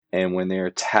And when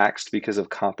they're taxed because of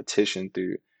competition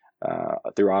through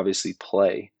obviously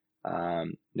play,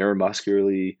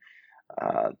 neuromuscularly,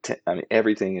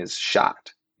 everything is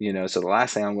shot. So the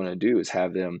last thing I'm going to do is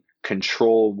have them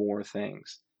control more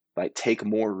things, like take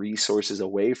more resources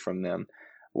away from them.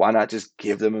 Why not just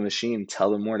give them a machine, tell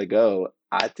them where to go?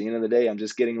 At the end of the day, I'm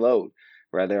just getting load.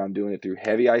 Whether I'm doing it through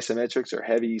heavy isometrics or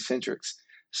heavy eccentrics.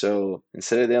 So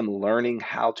instead of them learning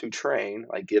how to train,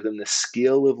 like give them the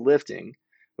skill of lifting,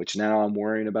 which now I'm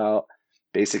worrying about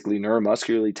basically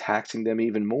neuromuscularly taxing them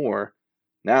even more.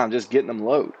 Now I'm just getting them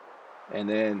load. And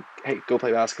then, hey, go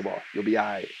play basketball. You'll be all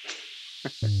right.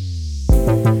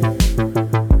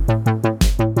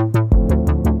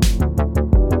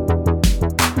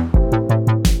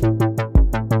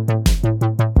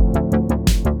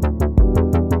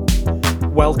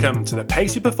 Welcome to the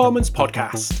Pacey Performance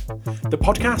Podcast, the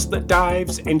podcast that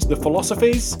dives into the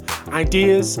philosophies,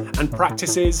 ideas, and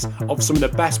practices of some of the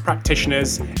best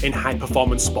practitioners in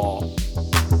high-performance sport.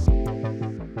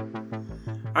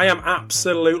 I am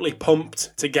absolutely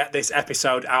pumped to get this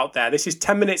episode out there. This is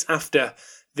 10 minutes after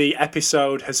the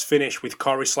episode has finished with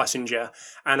Corey Schlesinger,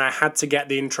 and I had to get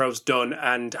the intros done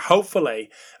and hopefully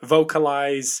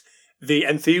vocalize the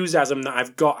enthusiasm that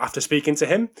I've got after speaking to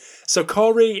him. So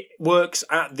Corey works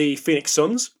at the Phoenix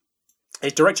Suns.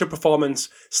 He's Director of Performance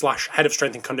 / Head of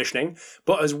Strength and Conditioning,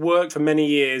 but has worked for many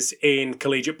years in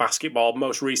collegiate basketball,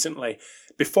 most recently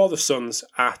before the Suns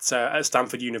at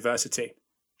Stanford University.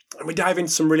 And we dive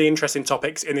into some really interesting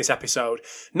topics in this episode.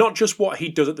 Not just what he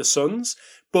does at the Suns,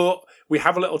 but we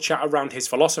have a little chat around his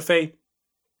philosophy.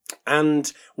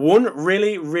 And one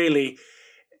really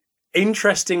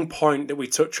interesting point that we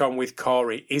touch on with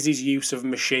Corey is his use of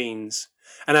machines.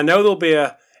 And I know there'll be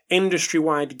a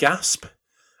industry-wide gasp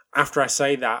after I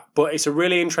say that, but it's a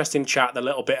really interesting chat a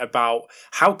little bit about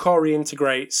how Corey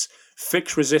integrates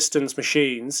fixed resistance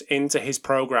machines into his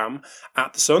program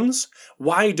at the Suns,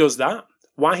 why he does that,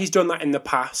 why he's done that in the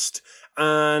past,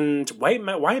 and why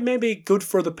it may be good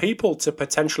for other people to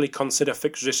potentially consider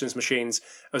fixed resistance machines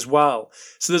as well.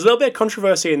 So there's a little bit of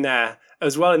controversy in there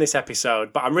as well in this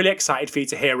episode, but I'm really excited for you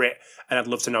to hear it, and I'd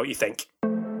love to know what you think.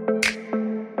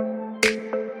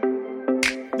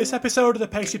 This episode of the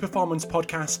Pacey Performance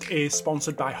Podcast is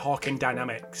sponsored by Hawkin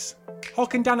Dynamics.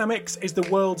 Hawkin Dynamics is the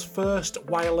world's first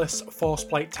wireless force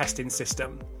plate testing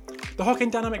system. The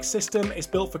Hawkin Dynamics system is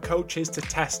built for coaches to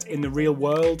test in the real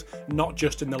world, not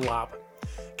just in the lab.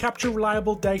 Capture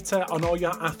reliable data on all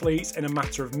your athletes in a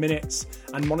matter of minutes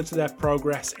and monitor their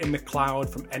progress in the cloud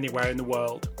from anywhere in the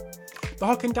world. The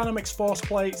Hawkin Dynamics force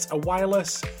plates are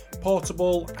wireless,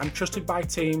 portable, and trusted by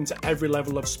teams at every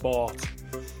level of sport.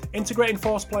 Integrating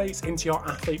force plates into your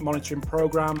athlete monitoring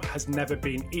program has never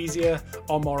been easier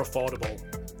or more affordable.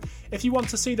 If you want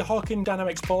to see the Hawkin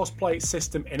Dynamics force plate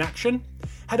system in action,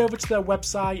 head over to their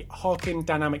website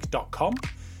hawkindynamics.com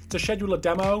to schedule a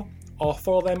demo or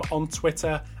follow them on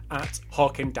Twitter at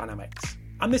Hawkin Dynamics.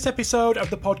 And this episode of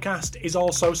the podcast is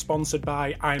also sponsored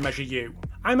by iMeasureU.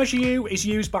 iMeasureU is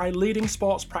used by leading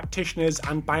sports practitioners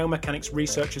and biomechanics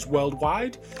researchers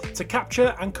worldwide to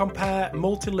capture and compare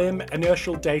multi-limb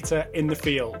inertial data in the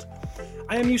field.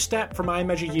 IMU Step from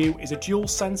iMeasureU is a dual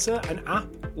sensor and app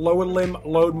lower limb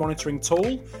load monitoring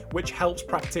tool which helps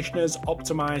practitioners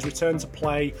optimize return to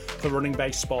play for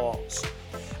running-based sports.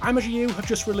 iMeasureU have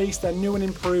just released their new and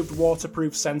improved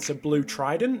waterproof sensor Blue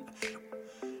Trident,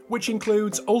 which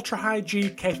includes ultra-high G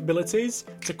capabilities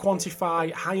to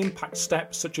quantify high-impact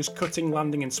steps such as cutting,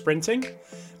 landing and sprinting,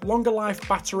 longer life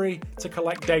battery to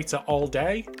collect data all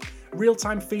day,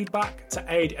 real-time feedback to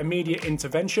aid immediate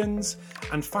interventions,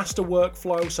 and faster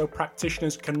workflow so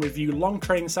practitioners can review long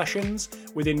training sessions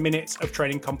within minutes of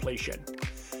training completion.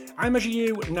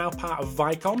 iMeasureU, now part of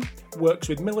Vicon, works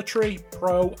with military,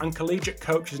 pro and collegiate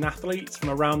coaches and athletes from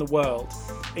around the world,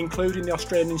 including the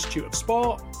Australian Institute of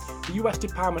Sport, the US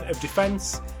Department of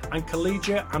Defense, and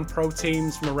collegiate and pro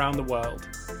teams from around the world.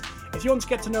 If you want to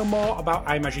get to know more about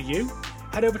iMeasureU,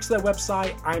 head over to their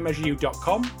website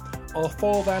iMeasureU.com or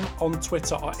follow them on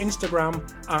Twitter or Instagram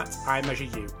at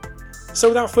iMeasureU. So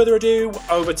without further ado,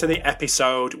 over to the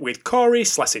episode with Corey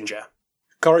Schlesinger.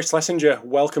 Corey Schlesinger,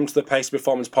 welcome to the Pacey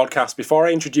Performance Podcast. Before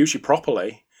I introduce you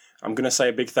properly, I'm going to say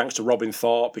a big thanks to Robin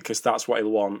Thorpe because that's what he'll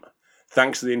want.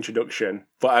 Thanks for the introduction.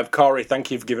 But Corey,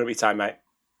 thank you for giving up your time, mate.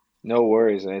 No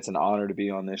worries. It's an honor to be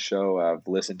on this show. I've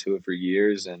listened to it for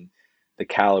years, and the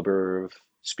caliber of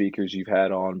speakers you've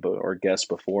had on or guests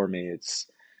before me, it's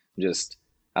just,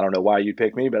 I don't know why you'd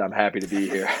pick me, but I'm happy to be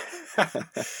here.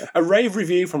 A rave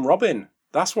review from Robin.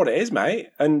 That's what it is, mate.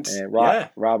 And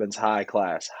Robin's high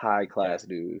class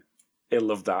dude. He'll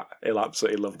love that. He'll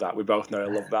absolutely love that. We both know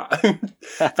he'll love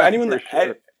that. For anyone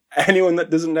that anyone that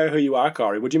doesn't know who you are,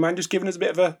 Corey, would you mind just giving us a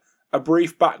bit of a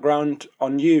brief background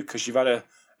on you? Because you've had an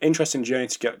interesting journey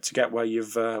to get where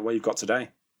you've got today.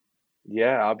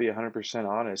 Yeah, I'll be 100%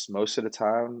 honest. Most of the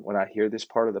time when I hear this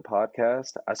part of the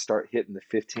podcast, I start hitting the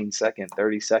 15-second,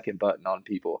 30-second button on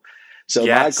people. So my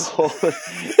Yes. goal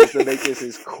is to make this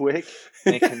as quick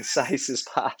and concise as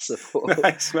possible.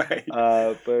 Nice, mate.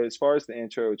 But as far as the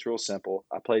intro, it's real simple.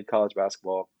 I played college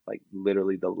basketball, like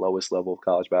literally the lowest level of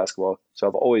college basketball. So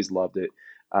I've always loved it.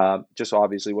 Just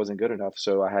obviously wasn't good enough.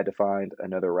 So I had to find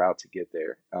another route to get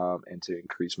there and to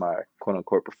increase my quote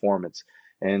unquote performance.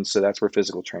 And so that's where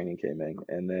physical training came in.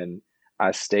 And then I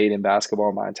stayed in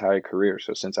basketball my entire career.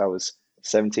 So since I was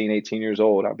 17, 18 years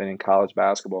old, I've been in college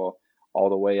basketball all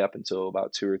the way up until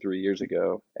about 2 or 3 years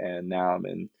ago. And now I'm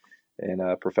in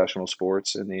professional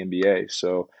sports in the NBA.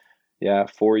 So yeah,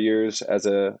 4 years as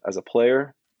a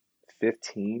player,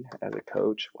 15 as a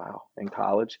coach. Wow, in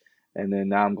college. And then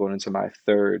now I'm going into my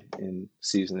third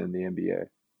season in the NBA.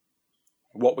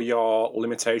 What were your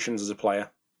limitations as a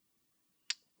player?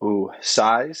 Ooh,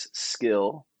 size,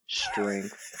 skill,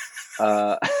 strength,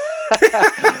 uh,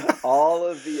 all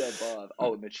of the above.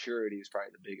 Oh, maturity is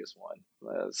probably the biggest one.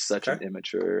 Such an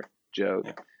immature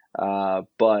joke.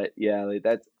 But yeah, like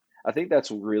that's. I think that's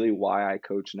really why I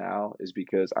coach now is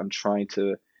because I'm trying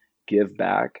to give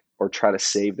back or try to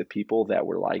save the people that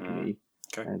were like me.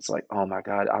 Okay. And it's like, oh my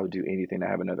God, I would do anything to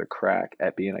have another crack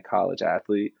at being a college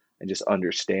athlete and just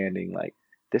understanding like,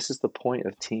 this is the point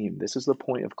of team. This is the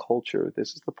point of culture. This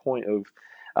is the point of,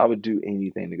 I would do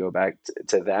anything to go back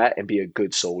to that and be a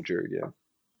good soldier. Yeah.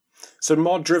 So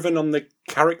more driven on the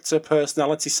character,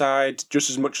 personality side, just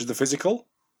as much as the physical?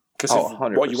 Because of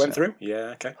 100%. what you went through?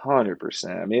 Yeah, okay.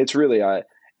 100%. I mean, it's really,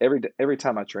 every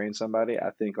time I train somebody,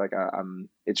 I think like I'm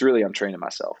training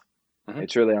myself. Mm-hmm.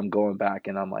 It's really, I'm going back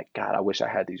and I'm like, God, I wish I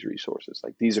had these resources.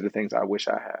 Like these are the things I wish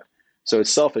I had. So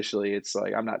it's selfishly, it's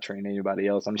like I'm not training anybody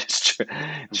else. I'm just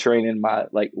training my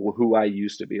like who I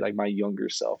used to be, like my younger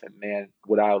self. And man,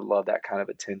 would I love that kind of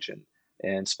attention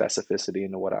and specificity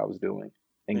into what I was doing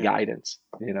and guidance.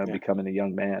 Becoming a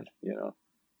young man.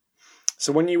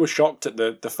 So when you were shocked at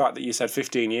the fact that you said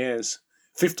 15 years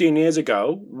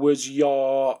ago, was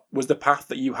the path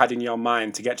that you had in your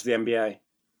mind to get to the NBA?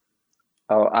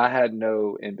 Oh, I had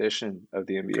no ambition of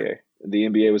the NBA. Okay. The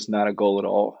NBA was not a goal at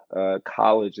all.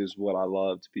 College is what I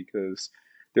loved because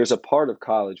there's a part of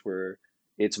college where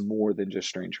it's more than just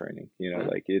strength training.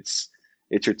 Like it's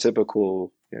your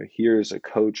typical, here's a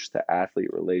coach to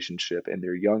athlete relationship, and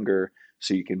they're younger,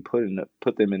 so you can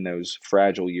put them in those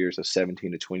fragile years of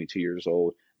 17 to 22 years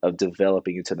old of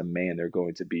developing into the man they're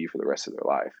going to be for the rest of their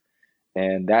life.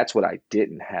 And that's what I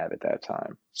didn't have at that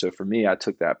time. So for me, I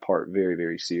took that part very,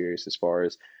 very serious as far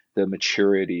as the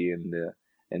maturity and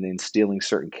instilling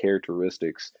certain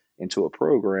characteristics into a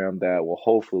program that will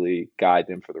hopefully guide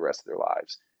them for the rest of their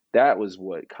lives. That was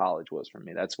what college was for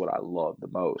me. That's what I loved the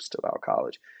most about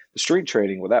college. The street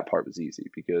training, well, that part was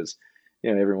easy because,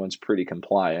 everyone's pretty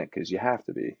compliant because you have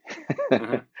to be.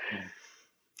 Mm-hmm.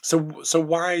 So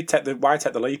why take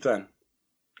the leap then?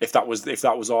 If that was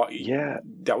all,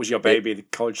 that was your baby. The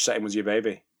college setting was your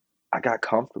baby. I got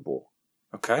comfortable.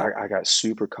 Okay. I got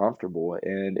super comfortable,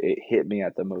 and it hit me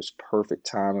at the most perfect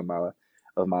time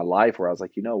of my life where I was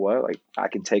like, you know what, like I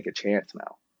can take a chance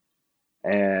now.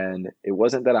 And it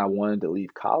wasn't that I wanted to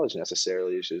leave college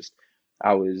necessarily. It's just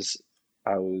I was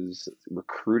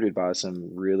recruited by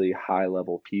some really high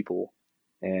level people,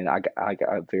 and I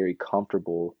got very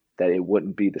comfortable that it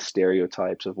wouldn't be the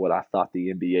stereotypes of what I thought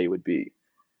the NBA would be,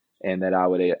 and that I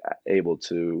would able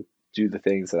to do the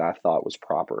things that I thought was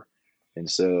proper. And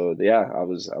so, yeah, I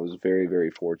was very,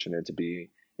 very fortunate to be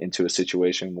into a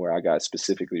situation where I got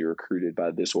specifically recruited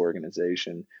by this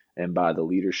organization and by the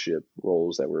leadership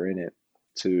roles that were in it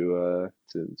to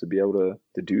be able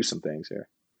to do some things here.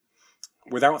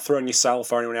 Without throwing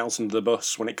yourself or anyone else under the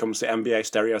bus when it comes to NBA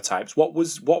stereotypes, what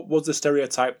was the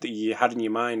stereotype that you had in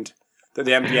your mind that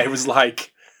the NBA was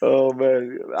like? Oh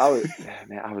man,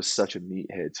 I was such a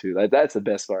meathead too. Like that's the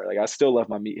best part. Like I still love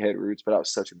my meathead roots, but I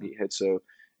was such a meathead. So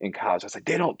in college, I was like,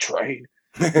 they don't train,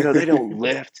 they don't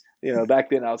lift.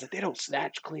 Back then I was like, they don't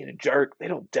snatch, clean, and jerk. They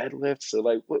don't deadlift. So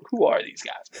like, who are these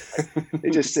guys? Like, they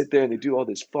just sit there and they do all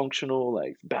this functional,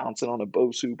 like bouncing on a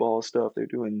Bosu ball stuff. They're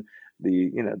doing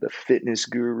the fitness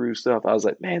guru stuff. I was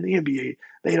like, man, the NBA,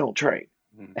 they don't train.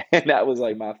 And that was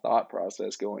like my thought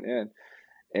process going in.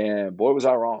 And boy, was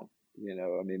I wrong.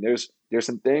 I mean, there's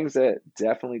some things that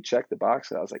definitely check the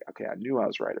box. I was like, okay, I knew I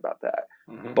was right about that.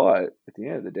 Mm-hmm. But at the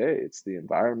end of the day, it's the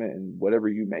environment and whatever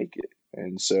you make it.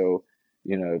 And so,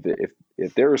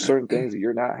 if there are certain things that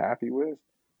you're not happy with,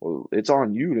 Well, it's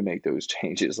on you to make those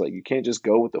changes. Like you can't just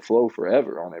go with the flow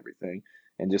forever on everything,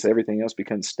 and just everything else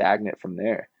becomes stagnant from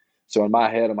there. So in my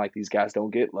head, I'm like, these guys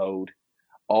don't get load.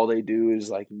 All they do is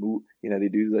like move. They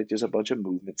do like just a bunch of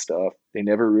movement stuff. They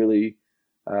never really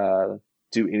uh,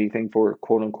 do anything for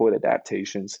quote unquote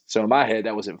adaptations. So in my head,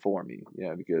 that wasn't for me,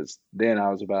 because then I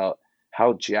was about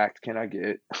how jacked can I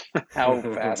get, how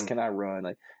fast can I run.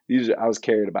 Like I was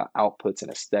carried about outputs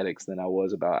and aesthetics than I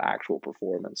was about actual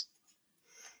performance.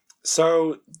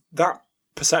 So that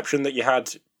perception that you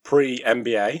had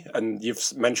pre-NBA, and you've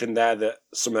mentioned there that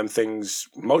most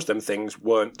of them things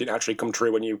didn't actually come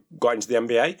true when you got into the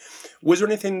NBA. Was there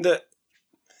anything that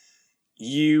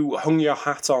you hung your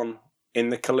hat on in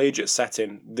the collegiate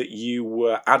setting that you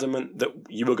were adamant that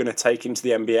you were going to take into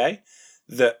the NBA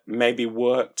that maybe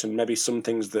worked and maybe some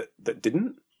things that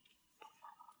didn't?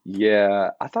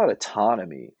 Yeah, I thought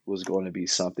autonomy was going to be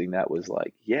something that was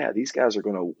like, yeah, these guys are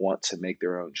going to want to make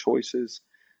their own choices.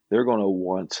 They're going to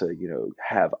want to,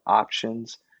 have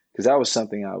options, because that was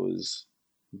something I was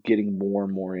getting more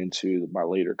and more into my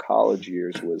later college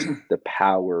years, was the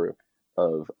power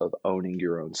of owning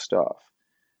your own stuff.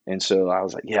 And so I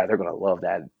was like, yeah, they're going to love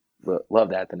that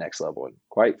at the next level. And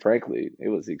quite frankly, it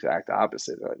was the exact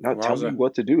opposite. Like, no, tell me Wowza.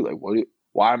 what to do. Like,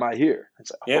 why am I here?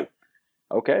 It's like, Yeah.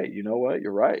 oh, okay, you know what?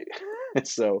 You're right.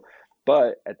 So,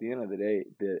 but at the end of the day,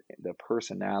 the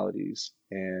personalities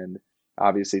and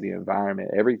obviously the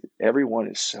environment, everyone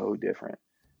is so different.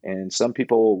 And some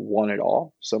people want it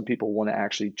all. Some people want to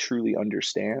actually truly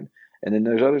understand. And then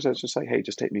there's others that's just like, hey,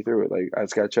 just take me through it. Like, I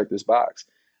just got to check this box.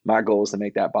 My goal is to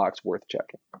make that box worth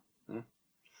checking.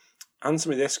 Answer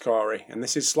me this, Corey, and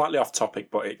this is slightly off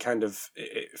topic, but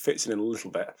it fits in a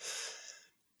little bit.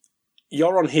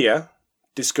 You're on here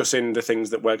discussing the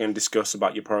things that we're going to discuss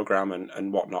about your program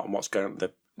and whatnot and what's going on in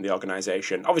the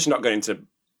organisation. Obviously not going into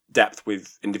depth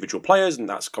with individual players, and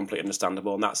that's completely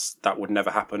understandable, and that would never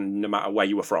happen no matter where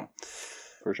you were from.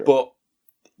 For sure. But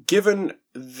given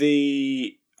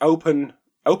the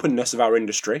openness of our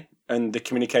industry and the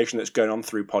communication that's going on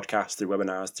through podcasts, through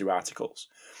webinars, through articles,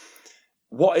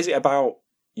 what is it about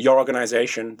your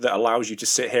organisation that allows you to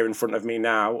sit here in front of me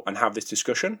now and have this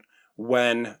discussion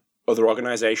when other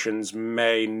organisations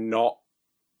may not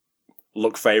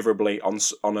look favourably on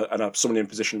someone in a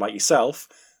position like yourself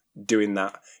doing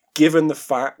that, given the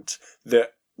fact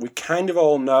that we kind of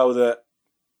all know that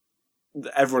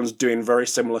everyone's doing very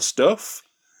similar stuff?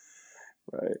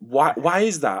 Right. Why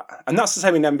is that? And that's the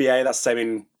same in NBA, that's the same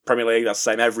in Premier League, that's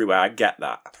the same everywhere, I get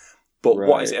that. But Right.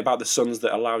 What is it about the Suns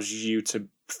that allows you to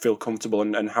feel comfortable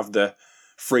and have the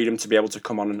freedom to be able to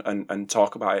come on and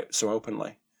talk about it so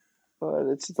openly?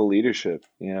 Well, it's the leadership.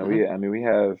 We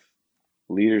have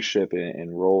leadership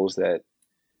in roles that,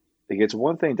 like, it's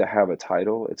one thing to have a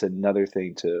title, it's another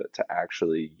thing to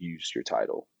actually use your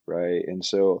title, right? And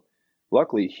so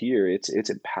luckily here it's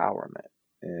empowerment,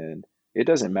 and it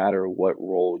doesn't matter what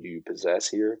role you possess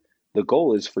here. The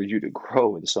goal is for you to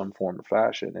grow in some form or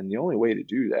fashion, and the only way to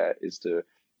do that is to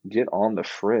get on the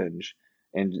fringe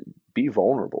and be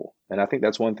vulnerable. And I think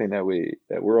that's one thing that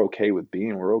we're okay with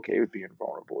being. We're okay with being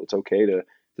vulnerable. It's okay to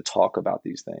talk about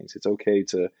these things. It's okay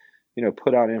to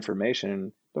put out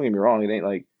information. Don't get me wrong, it ain't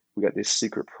like we got this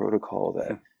secret protocol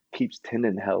that keeps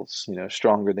tendon health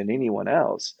stronger than anyone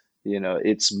else.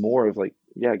 It's more of like,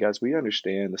 yeah, guys, we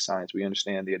understand the science, we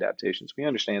understand the adaptations, we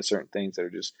understand certain things that are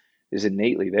just is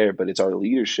innately there, but it's our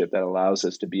leadership that allows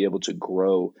us to be able to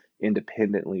grow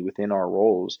independently within our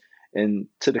roles. And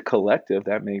to the collective,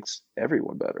 that makes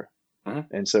everyone better.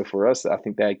 Mm-hmm. And so for us, I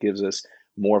think that gives us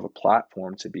more of a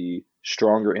platform to be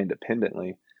stronger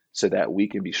independently so that we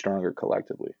can be stronger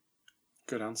collectively.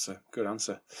 Good answer.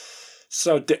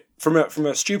 So from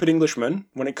a stupid Englishman,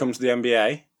 when it comes to the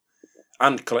NBA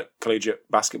and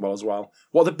collegiate basketball as well,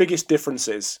 what are the biggest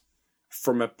differences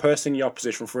from a person in your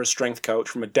position, from a strength coach,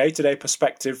 from a day-to-day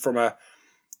perspective, from a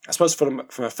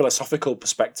philosophical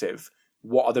perspective?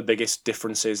 What are the biggest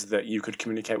differences that you could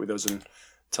communicate with us and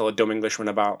tell a dumb Englishman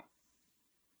about?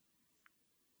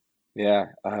 Yeah,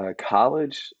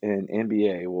 college and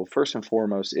NBA. Well, first and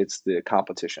foremost, it's the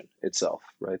competition itself,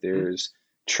 right? There's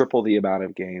triple the amount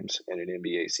of games in an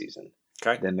NBA season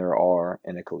than there are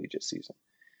in a collegiate season.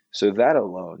 So that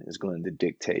alone is going to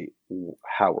dictate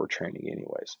how we're training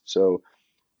anyways. So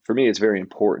for me, it's very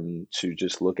important to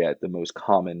just look at the most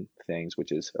common things,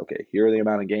 which is, okay, here are the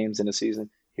amount of games in a season.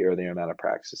 Here are the amount of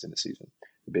practices in a season.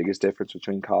 The biggest difference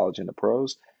between college and the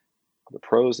pros,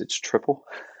 it's triple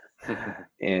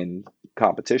in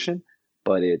competition,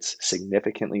 but it's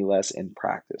significantly less in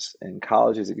practice. And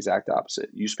college is the exact opposite.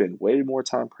 You spend way more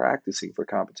time practicing for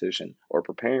competition or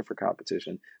preparing for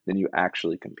competition than you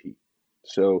actually compete.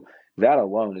 So that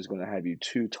alone is going to have you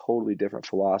two totally different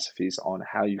philosophies on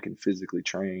how you can physically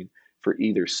train for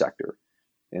either sector.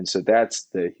 And so that's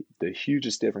the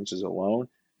hugest differences alone.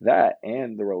 That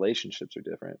and the relationships are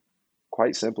different.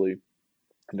 Quite simply,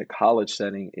 in the college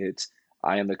setting, it's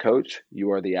I am the coach,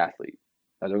 you are the athlete.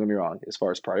 Now, don't get me wrong, as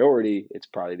far as priority, it's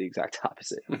probably the exact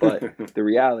opposite. But the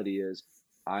reality is,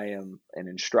 I am an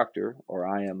instructor or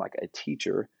I am like a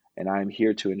teacher, and I'm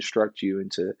here to instruct you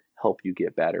and to help you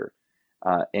get better.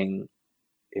 And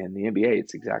in the NBA,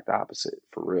 it's the exact opposite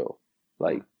for real.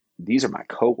 Like, these are my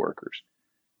coworkers.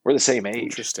 We're the same age.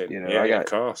 Interesting. I got, of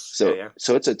course.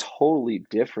 So it's a totally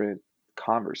different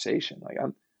conversation. Like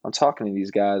I'm talking to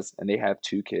these guys, and they have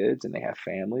two kids, and they have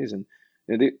families, and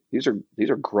these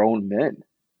are grown men.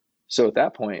 So at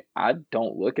that point, I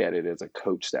don't look at it as a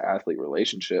coach to athlete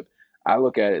relationship. I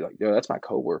look at it like, yo, that's my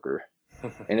coworker.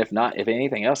 And if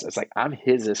anything else, it's like I'm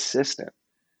his assistant.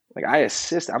 Like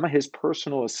I'm his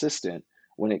personal assistant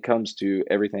when it comes to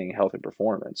everything health and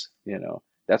performance.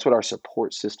 That's what our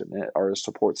support system is, our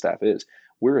support staff is.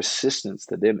 We're assistants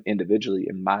to them individually,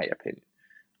 in my opinion.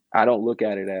 I don't look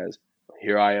at it as,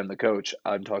 here I am the coach,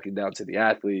 I'm talking down to the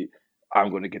athlete, I'm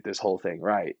going to get this whole thing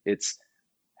right. It's,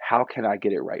 how can I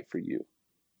get it right for you?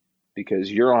 Because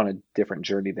you're on a different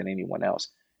journey than anyone else.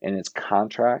 And it's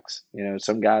contracts.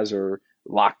 Some guys are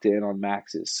locked in on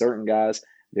maxes. Certain guys,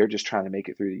 they're just trying to make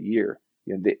it through the year.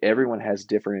 Everyone has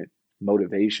different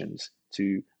motivations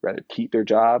to rather keep their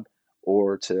job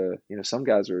or to, some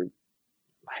guys are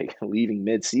like leaving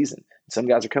mid-season. Some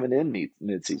guys are coming in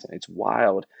mid-season. It's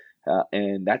wild.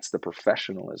 And that's the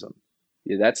professionalism.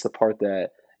 That's the part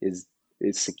that is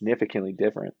significantly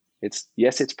different. It's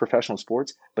professional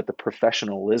sports, but the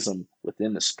professionalism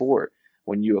within the sport,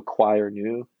 when you acquire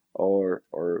new or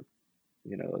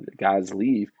the guys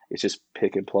leave, it's just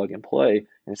pick and plug and play.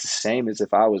 And it's the same as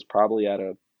if I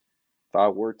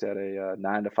worked at a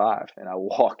 9 to 5 and I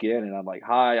walk in and I'm like,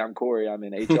 hi, I'm Corey, I'm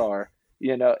in HR.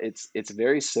 It's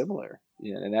very similar.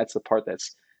 And that's the part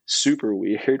that's super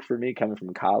weird for me coming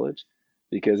from college,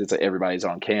 because it's like everybody's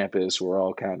on campus. We're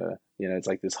all kind of, it's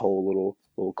like this whole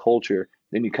little culture.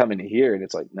 Then you come into here and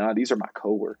it's like, nah, these are my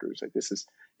coworkers. Like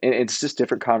and it's just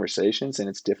different conversations and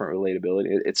it's different relatability.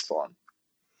 It's fun.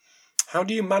 How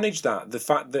do you manage that? The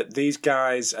fact that these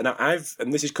guys,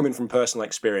 and this is coming from personal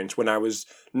experience, when I was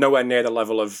nowhere near the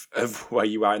level of where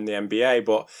you are in the NBA,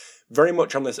 but very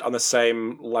much on the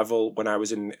same level when I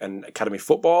was in academy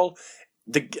football.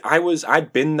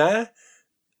 I'd been there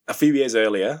a few years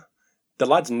earlier. The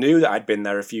lads knew that I'd been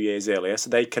there a few years earlier, so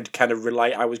they could kind of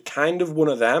relate. I was kind of one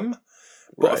of them,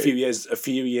 but right. a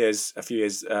few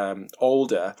years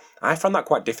older. I found that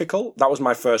quite difficult. That was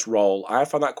my first role. I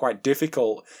found that quite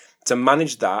difficult to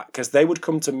manage that, because they would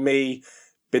come to me,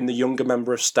 being the younger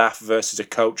member of staff versus a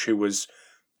coach who was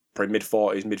probably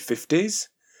mid-40s, mid-50s.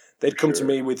 They'd come to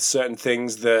me with certain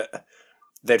things that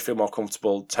they'd feel more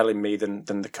comfortable telling me than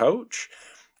the coach.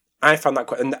 I found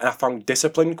that and I found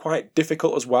discipline quite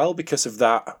difficult as well because of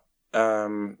that,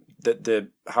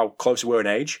 how close we were in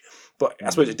age. But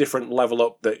I suppose a different level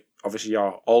up, that obviously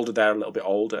you're older there, a little bit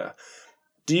older.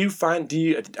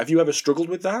 Have you ever struggled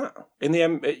with that in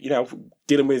the,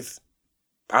 dealing with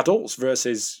adults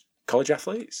versus college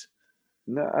athletes?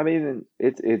 No, I mean,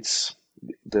 it's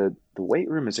the weight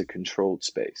room is a controlled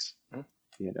space,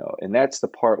 and that's the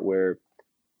part where,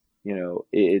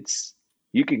 it's,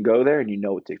 you can go there and you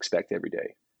know what to expect every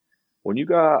day. When you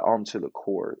go out onto the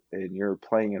court and you're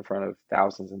playing in front of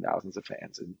thousands and thousands of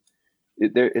fans, and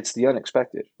it's the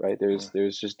unexpected, right?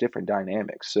 There's just different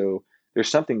dynamics. So there's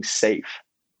something safe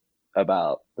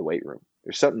about the weight room.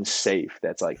 There's something safe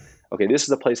that's like, okay, this is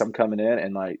the place I'm coming in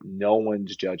and like no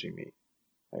one's judging me.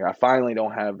 Like I finally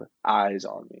don't have eyes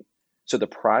on me. So the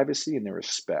privacy and the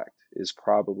respect is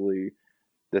probably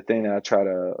the thing that I try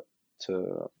to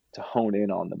hone in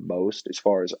on the most as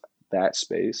far as that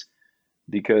space,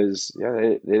 because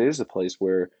it is a place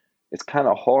where it's kind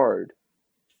of hard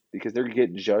because they're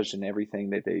getting judged in everything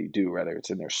that they do, whether it's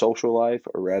in their social life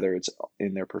or whether it's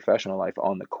in their professional life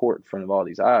on the court in front of all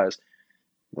these eyes.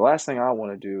 The last thing I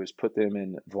want to do is put them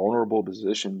in vulnerable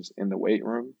positions in the weight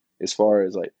room, as far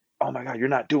as like, oh my God, you're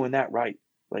not doing that right.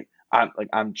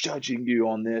 I'm judging you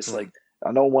on this. Like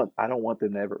I don't want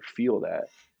them to ever feel that.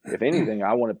 If anything,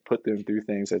 I want to put them through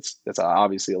things that's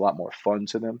obviously a lot more fun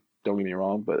to them. Don't get me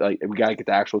wrong, but like we got to get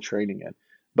the actual training in.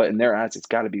 But in their eyes, it's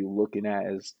got to be looking at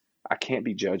as, I can't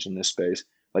be judged in this space.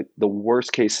 Like the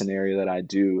worst case scenario that I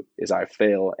do is I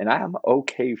fail, and I am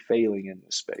okay failing in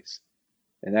this space.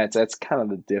 And that's kind of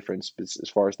the difference as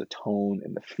far as the tone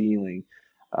and the feeling.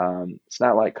 It's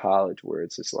not like college where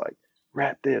it's just like,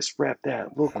 rep this, rep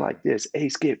that, look like this, A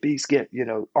skip, B skip,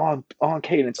 on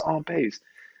cadence, on pace.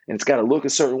 And it's got to look a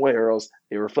certain way or else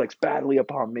it reflects badly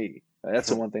upon me. That's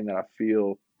the one thing that I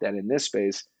feel that in this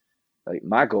space, like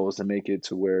my goal is to make it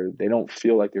to where they don't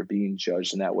feel like they're being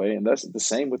judged in that way. And that's the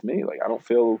same with me. Like I don't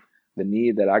feel the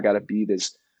need that I got to be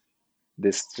this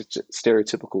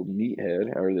stereotypical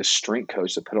meathead or this strength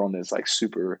coach to put on this like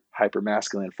super hyper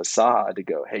masculine facade to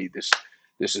go, hey, this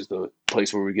is the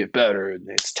place where we get better and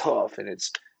it's tough and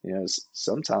it's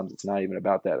sometimes it's not even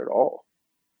about that at all.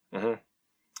 Mm-hmm.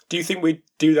 Do you think we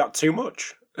do that too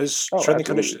much as strength and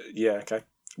conditioning? Yeah, okay.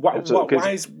 Why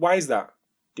is that?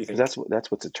 Do you think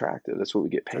that's what's attractive? That's what we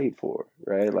get paid for,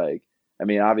 right? Like, I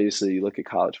mean, obviously, you look at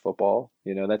college football.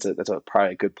 That's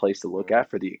probably a good place to look at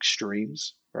for the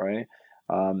extremes, right?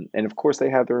 And of course, they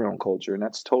have their own culture, and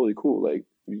that's totally cool. Like,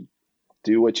 you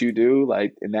do what you do,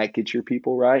 like, and that gets your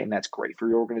people right, and that's great for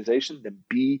your organization. Then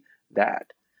be that.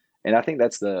 And I think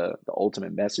that's the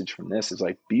ultimate message from this is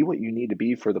like, be what you need to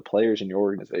be for the players in your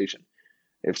organization.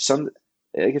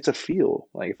 It gets a feel.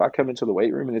 Like if I come into the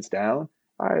weight room and it's down,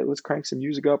 all right, let's crank some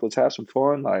music up. Let's have some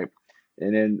fun. Like,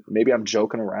 and then maybe I'm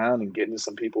joking around and getting to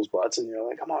some people's butts and you're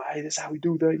like, come on, hey, this is how we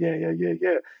do that.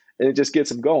 Yeah. And it just gets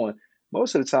them going.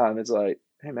 Most of the time it's like,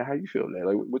 hey man, how you feel today?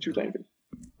 Like, what you thinking?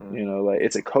 Like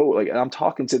it's a like I'm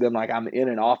talking to them like I'm in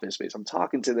an office space. I'm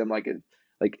talking to them like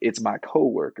it's my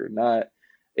coworker, not,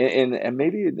 and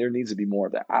maybe there needs to be more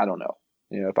of that. I don't know.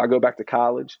 If I go back to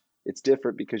college, it's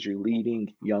different because you're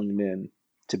leading young men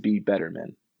to be better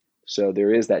men. So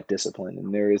there is that discipline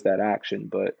and there is that action.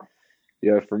 But,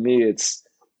 for me,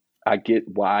 I get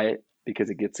why, because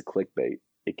it gets a clickbait.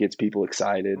 It gets people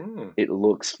excited. It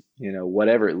looks,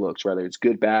 whatever it looks, whether it's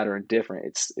good, bad, or indifferent,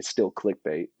 it's still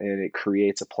clickbait and it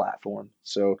creates a platform.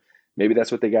 So maybe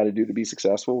that's what they got to do to be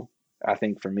successful. I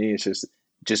think for me, it's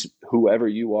just whoever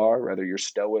you are, whether you're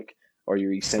stoic or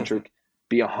you're eccentric,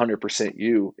 be 100%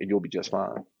 you and you'll be just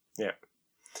fine. Yeah.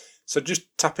 So just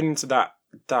tapping into that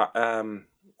kind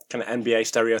of NBA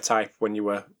stereotype when you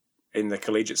were in the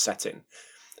collegiate setting,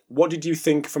 what did you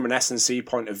think from an S&C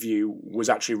point of view was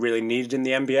actually really needed in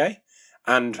the NBA?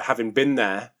 And having been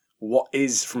there, what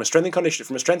is, from a strength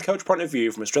coach point of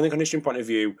view, from a strength and conditioning point of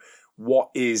view, what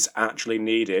is actually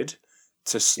needed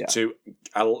to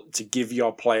give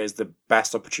your players the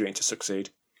best opportunity to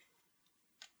succeed?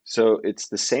 So it's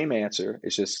the same answer.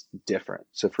 It's just different.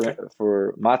 So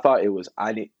for my thought, it was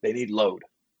they need load.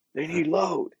 They need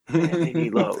load. Man, they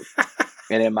need load.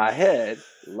 And in my head,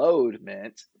 load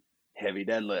meant heavy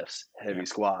deadlifts, heavy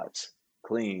squats,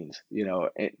 cleans,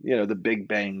 the big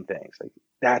bang things. Like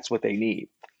that's what they need.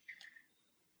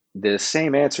 The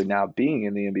same answer now being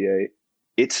in the NBA,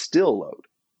 it's still load.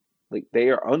 Like they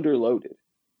are underloaded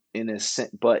in a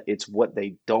sense, but it's what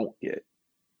they don't get.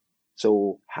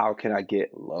 So how can I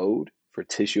get load for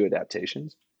tissue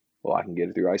adaptations? Well, I can get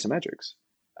it through isometrics.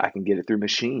 I can get it through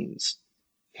machines.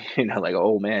 Like,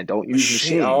 oh man, don't use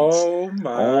machines. Oh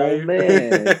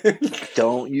man,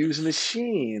 don't use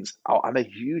machines. I'm a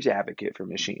huge advocate for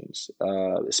machines,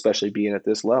 especially being at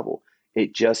this level.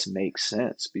 It just makes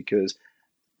sense because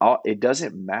it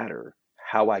doesn't matter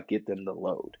how I get them to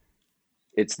load.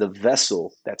 It's the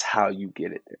vessel that's how you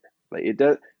get it there. Like it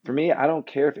does for me. I don't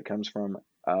care if it comes from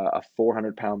a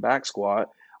 400-pound back squat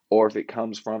or if it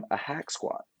comes from a hack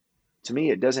squat. To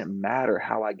me, it doesn't matter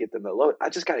how I get them to load. I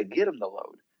just got to get them to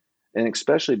load. And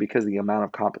especially because the amount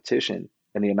of competition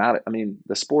and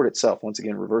the sport itself, once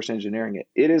again, reverse engineering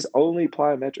it is only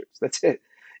plyometrics. That's it.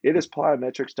 It is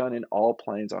plyometrics done in all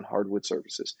planes on hardwood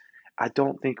surfaces. I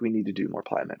don't think we need to do more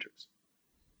plyometrics.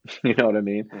 You know what I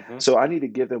mean? Mm-hmm. So I need to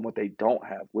give them what they don't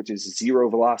have, which is zero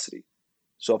velocity.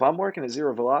 So if I'm working at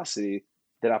zero velocity,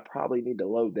 then I probably need to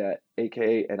load that,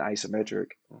 aka an isometric.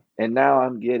 And now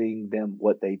I'm getting them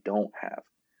what they don't have.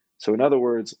 So in other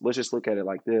words, let's just look at it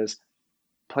like this.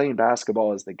 Playing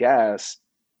basketball is the gas,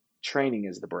 training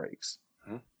is the brakes.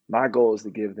 Mm-hmm. My goal is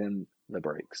to give them the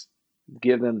brakes,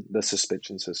 give them the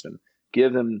suspension system,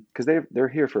 give them, because they're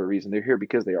here for a reason. They're here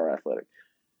because they are athletic.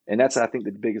 And that's, I think,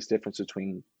 the biggest difference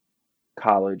between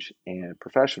college and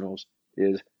professionals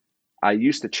is I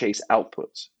used to chase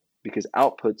outputs because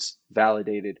outputs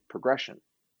validated progression.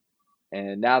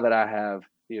 And now that I have,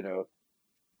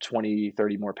 20,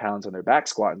 30 more pounds on their back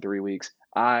squat in 3 weeks,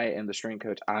 I am the strength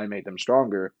coach. I made them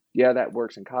stronger. Yeah, that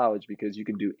works in college because you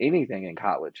can do anything in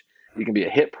college. You can be a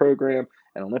HIIT program,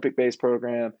 an Olympic-based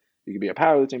program. You can be a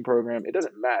powerlifting program. It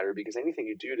doesn't matter because anything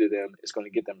you do to them is going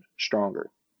to get them stronger.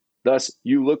 Thus,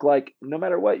 you look like no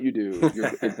matter what you do,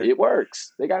 it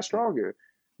works. They got stronger.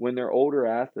 When they're older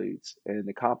athletes and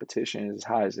the competition is as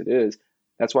high as it is,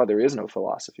 that's why there is no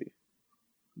philosophy.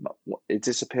 it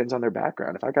just depends on their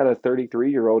background. If I got a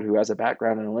 33-year-old who has a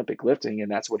background in Olympic lifting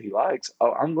and that's what he likes,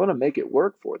 I'm going to make it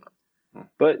work for them.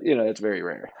 But, it's very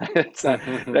rare. It's not,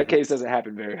 that case doesn't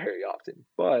happen very, very often.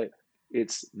 But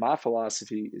it's my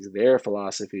philosophy is their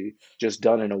philosophy, just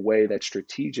done in a way that's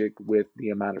strategic with the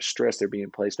amount of stress they're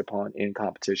being placed upon in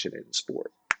competition in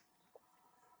sport.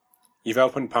 You've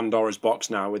opened Pandora's box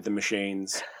now with the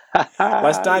machines.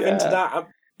 Let's dive into that.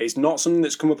 It's not something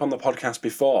that's come up on the podcast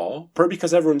before, probably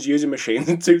because everyone's using machines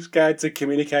and too scared to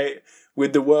communicate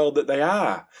with the world that they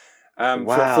are.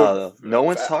 Wow. No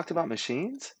one's talked about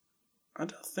machines? I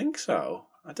don't think so.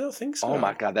 Oh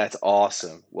my God, that's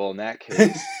awesome. Well, in that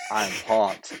case, I'm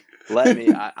pumped.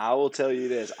 I will tell you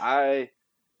this.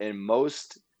 In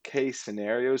most case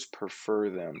scenarios, prefer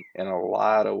them in a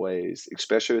lot of ways,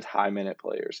 especially with high minute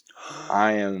players.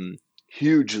 I am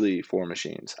hugely for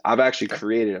machines. I've actually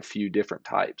created a few different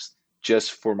types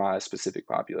just for my specific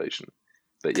population.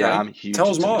 But yeah, I'm huge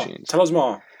into machines. Tell us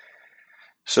more.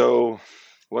 So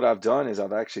what I've done is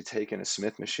I've actually taken a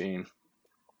Smith machine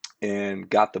and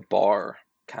got the bar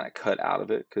kind of cut out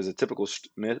of it, because a typical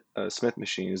Smith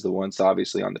machine is the one that's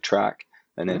obviously on the track,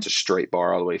 and then it's a straight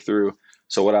bar all the way through.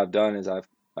 So what I've done is I've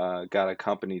got a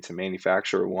company to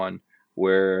manufacture one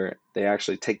where they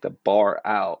actually take the bar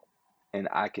out, and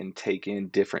I can take in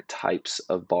different types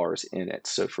of bars in it.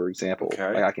 So for example,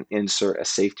 like I can insert a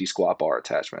safety squat bar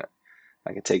attachment.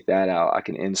 I can take that out. I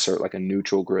can insert like a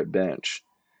neutral grip bench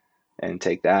and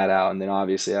take that out. And then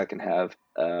obviously I can have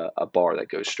a bar that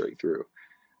goes straight through.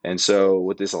 And so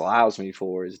what this allows me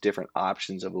for is different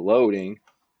options of loading,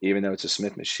 even though it's a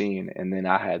Smith machine. And then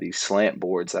I have these slant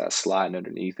boards that I slide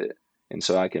underneath it. And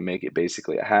so I can make it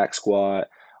basically a hack squat,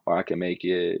 or I can make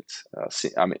it,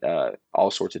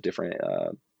 all sorts of different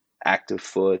active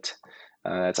foot.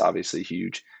 That's obviously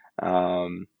huge.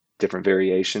 Different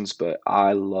variations, but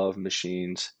I love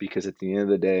machines because at the end of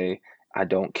the day, I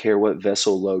don't care what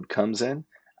vessel load comes in.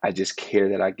 I just care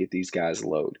that I get these guys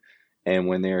load. And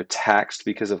when they're taxed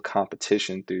because of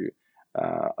competition through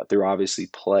obviously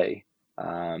play,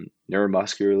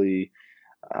 neuromuscularly,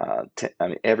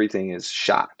 everything is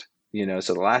shot.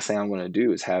 So the last thing I'm going to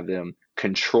do is have them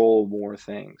control more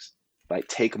things, like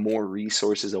take more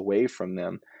resources away from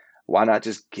them. Why not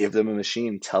just give them a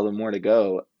machine, tell them where to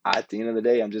go? At the end of the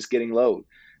day, I'm just getting load.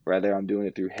 Rather, I'm doing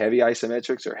it through heavy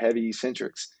isometrics or heavy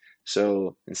eccentrics.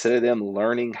 So instead of them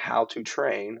learning how to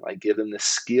train, like give them the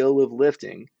skill of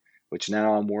lifting, which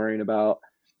now I'm worrying about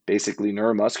basically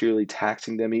neuromuscularly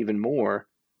taxing them even more.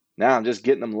 Now I'm just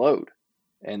getting them load.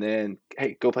 And then,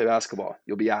 hey, go play basketball.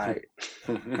 You'll be all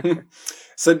right.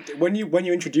 So when you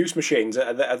introduce machines,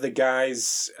 are the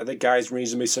guys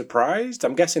reasonably surprised?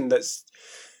 I'm guessing that's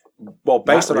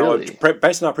based on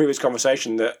our previous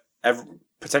conversation that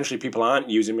potentially people aren't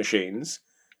using machines.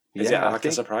 Is it like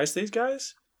a surprise to these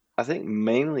guys? I think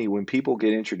mainly when people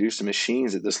get introduced to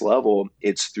machines at this level,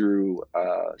 it's through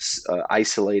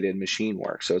isolated machine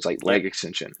work. So it's like leg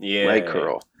extension, leg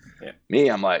curl. Yeah. Me,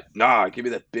 I'm like, nah, give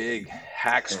me the big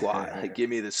hack squat. Like,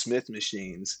 give me the Smith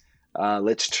machines.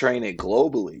 Let's train it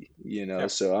globally,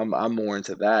 So I'm more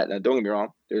into that. Now, don't get me wrong.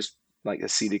 There's like a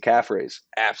seated calf raise.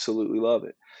 Absolutely love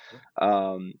it.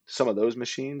 Some of those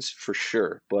machines for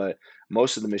sure, but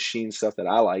most of the machine stuff that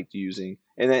I liked using,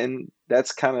 and then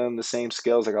that's kind of on the same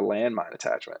scale as like a landmine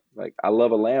attachment. Like I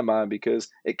love a landmine because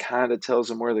it kind of tells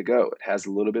them where to go. It has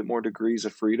a little bit more degrees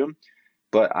of freedom,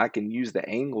 but I can use the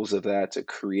angles of that to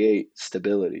create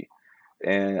stability.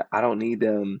 And I don't need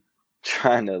them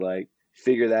trying to like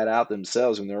figure that out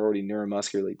themselves when they're already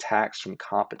neuromuscularly taxed from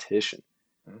competition.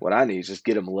 What I need is just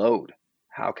get them load.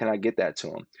 How can I get that to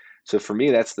them? So for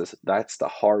me, that's the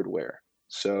hardware.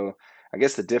 So I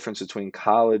guess the difference between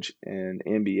college and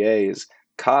NBA is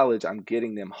college, I'm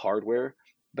getting them hardware,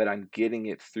 but I'm getting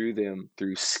it through them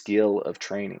through skill of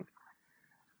training.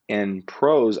 In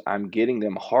pros, I'm getting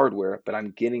them hardware, but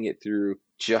I'm getting it through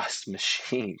just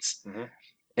machines. Mm-hmm.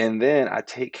 And then I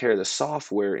take care of the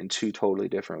software in two totally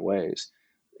different ways.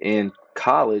 In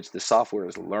college, the software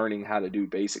is learning how to do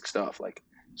basic stuff like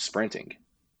sprinting,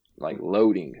 like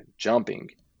loading, jumping.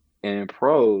 And in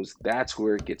pros, that's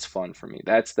where it gets fun for me.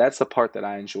 That's the part that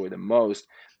I enjoy the most,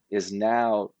 is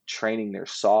now training their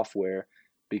software,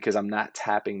 because I'm not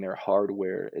tapping their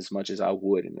hardware as much as I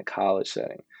would in the college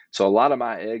setting. So a lot of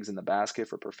my eggs in the basket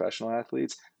for professional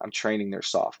athletes, I'm training their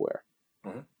software.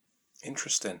 Mm-hmm.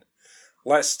 Interesting.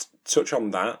 Let's touch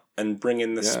on that and bring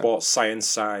in the sports science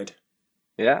side.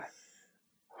 Yeah.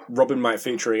 Robin might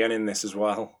feature again in this as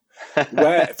well.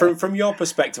 Where, from your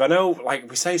perspective, I know, like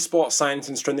we say, sports science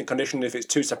and strength and conditioning, if it's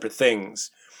two separate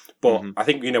things, but I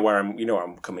think you know where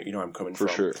I'm coming from. For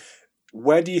sure.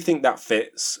 Where do you think that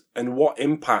fits, and what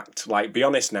impact, like, be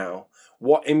honest now,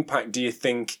 what impact do you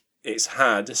think it's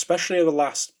had, especially over the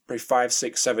last probably 5,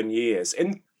 6, 7 years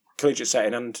in collegiate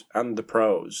setting and the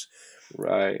pros,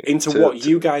 right? Into what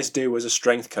you guys do as a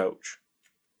strength coach?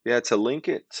 Yeah, to link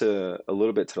it to a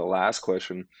little bit to the last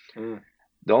question,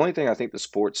 the only thing I think the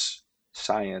sports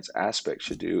science aspect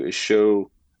should do is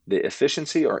show the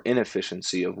efficiency or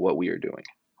inefficiency of what we are doing.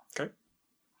 Okay.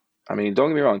 I mean, don't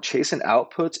get me wrong, chasing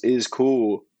outputs is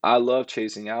cool. I love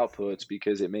chasing outputs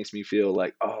because it makes me feel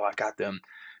like, oh, I got them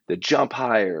the jump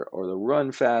higher or the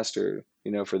run faster,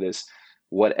 for this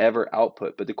whatever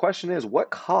output. But the question is,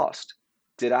 what cost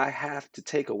did I have to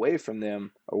take away from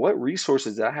them, or what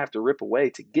resources did I have to rip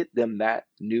away to get them that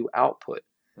new output?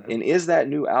 Mm-hmm. And is that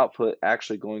new output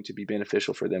actually going to be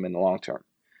beneficial for them in the long term?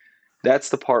 That's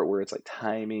the part where it's like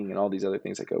timing and all these other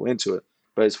things that go into it.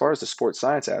 But as far as the sports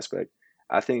science aspect,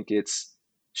 I think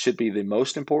should be the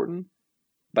most important,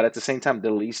 but at the same time,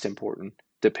 the least important,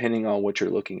 depending on what you're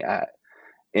looking at.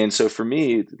 And so for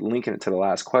me, linking it to the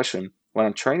last question, when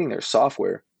I'm training their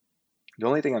software, the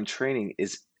only thing I'm training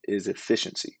is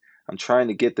efficiency. I'm trying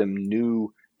to get them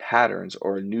new patterns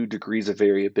or new degrees of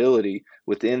variability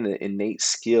within the innate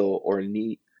skill or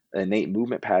innate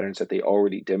movement patterns that they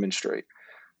already demonstrate.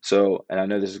 So, and I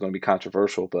know this is going to be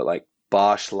controversial, but like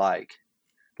Bosch-like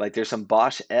there's some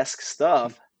Bosch-esque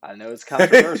stuff. I know it's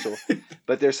controversial,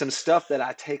 but there's some stuff that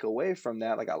I take away from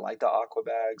that. Like I like the aqua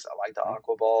bags. I like the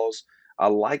aqua balls. I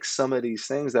like some of these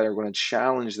things that are going to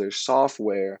challenge their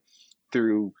software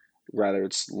through whether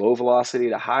it's low velocity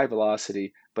to high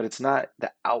velocity, but it's not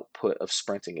the output of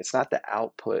sprinting. It's not the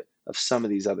output of some of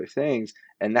these other things.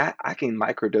 And that I can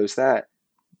microdose that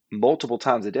multiple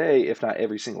times a day, if not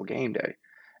every single game day.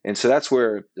 And so that's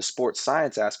where the sports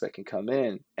science aspect can come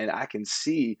in, and I can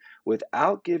see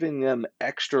without giving them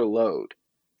extra load,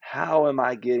 how am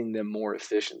I getting them more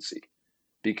efficiency?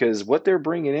 Because what they're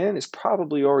bringing in is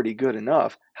probably already good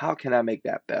enough. How can I make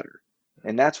that better?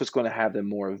 And that's what's going to have them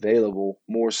more available,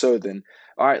 more so than,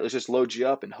 all right, let's just load you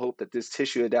up and hope that this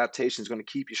tissue adaptation is going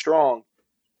to keep you strong.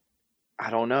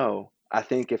 I don't know. I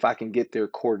think if I can get their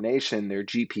coordination, their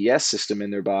GPS system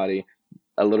in their body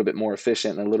a little bit more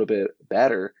efficient and a little bit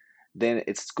better, then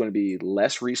it's going to be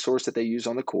less resource that they use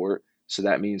on the court. So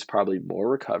that means probably more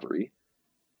recovery.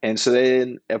 And so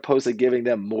then opposed to giving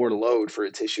them more load for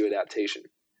a tissue adaptation.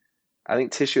 I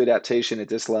think tissue adaptation at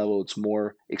this level, it's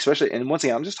more, especially, and once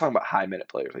again, I'm just talking about high minute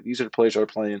players. Like these are the players that are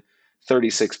playing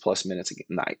 36 plus minutes a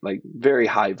night, like very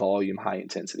high volume, high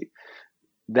intensity.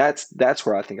 That's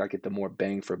where I think I get the more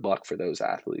bang for buck for those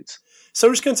athletes. So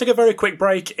we're just going to take a very quick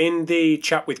break in the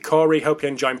chat with Corey. Hope you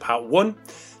enjoyed part 1.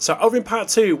 So over in part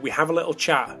 2, we have a little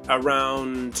chat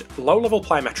around low-level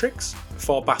plyometrics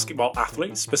for basketball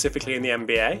athletes, specifically in the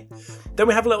NBA. Then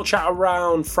we have a little chat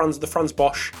around the Franz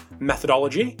Bosch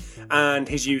methodology and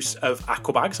his use of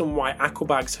aquabags and why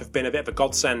aquabags have been a bit of a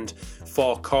godsend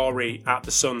for Corey at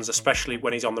the Suns, especially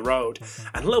when he's on the road.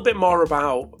 And a little bit more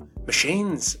about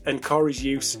machines and Corey's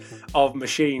use of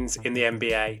machines in the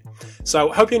NBA.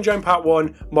 So hope you're enjoying part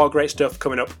 1. More great stuff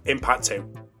coming up in part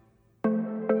 2.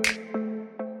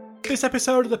 This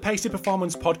episode of the Pacey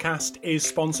Performance Podcast is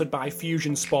sponsored by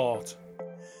Fusion Sport.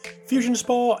 Fusion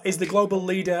Sport is the global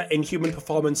leader in human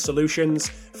performance solutions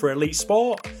for elite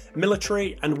sport,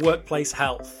 military and workplace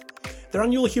health. Their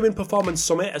annual Human Performance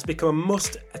Summit has become a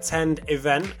must-attend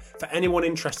event for anyone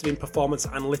interested in performance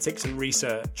analytics and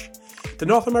research. The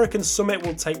North American Summit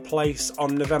will take place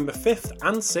on November 5th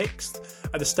and 6th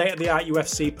at the state-of-the-art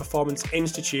UFC Performance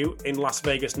Institute in Las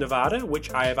Vegas, Nevada,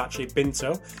 which I have actually been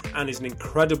to and is an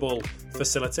incredible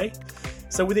facility.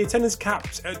 So with the attendance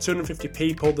capped at 250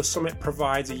 people, the summit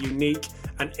provides a unique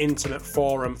and intimate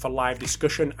forum for live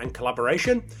discussion and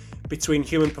collaboration between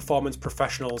human performance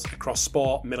professionals across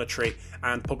sport, military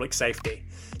and public safety.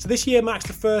 So this year marks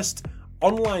the first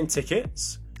online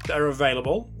tickets that are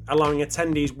available, allowing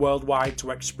attendees worldwide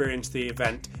to experience the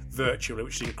event virtually,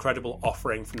 which is an incredible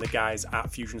offering from the guys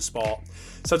at Fusion Sport.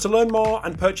 So to learn more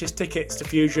and purchase tickets to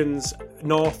Fusion's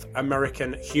North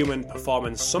American Human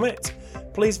Performance Summit,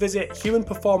 please visit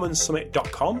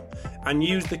humanperformancesummit.com and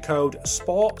use the code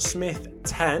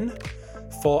SPORTSMITH10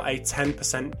 for a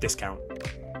 10% discount.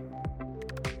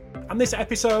 And this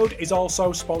episode is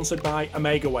also sponsored by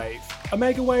Omega Wave.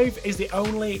 Omega Wave is the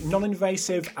only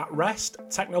non-invasive at-rest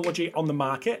technology on the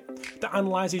market that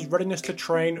analyses readiness to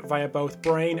train via both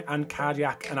brain and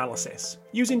cardiac analysis.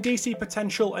 Using DC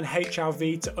potential and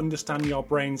HRV to understand your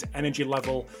brain's energy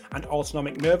level and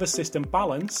autonomic nervous system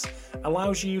balance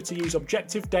allows you to use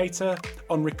objective data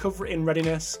on recovery and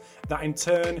readiness that in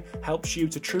turn helps you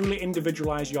to truly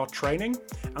individualize your training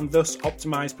and thus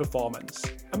optimize performance.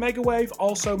 OmegaWave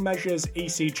also measures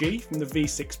ECG from the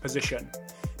V6 position.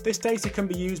 This data can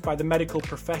be used by the medical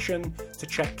profession to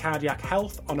check cardiac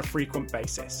health on a frequent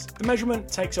basis. The measurement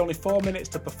takes only 4 minutes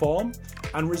to perform,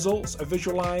 and results are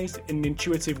visualized in an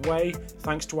intuitive way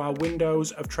thanks to our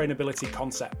windows of trainability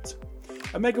concept.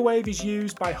 OmegaWave is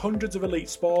used by hundreds of elite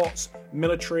sports,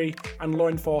 military, and law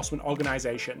enforcement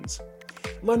organizations.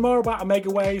 Learn more about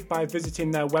OmegaWave by visiting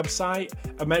their website,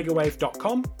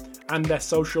 omegawave.com, and their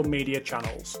social media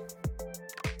channels.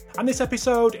 And this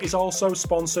episode is also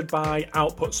sponsored by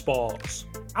Output Sports.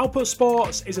 Output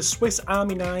Sports is a Swiss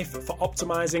Army knife for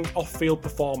optimizing off-field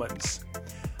performance.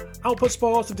 Output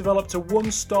Sports have developed a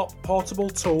one-stop portable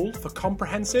tool for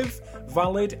comprehensive,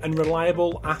 valid and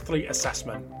reliable athlete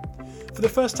assessment. For the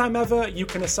first time ever, you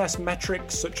can assess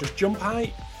metrics such as jump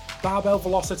height, barbell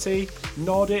velocity,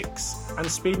 Nordics and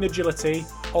speed and agility,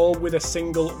 all with a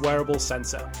single wearable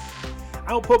sensor.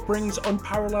 Output brings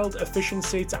unparalleled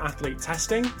efficiency to athlete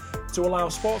testing to allow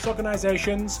sports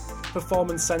organizations,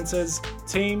 performance centers,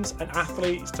 teams, and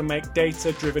athletes to make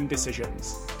data-driven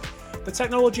decisions. The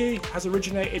technology has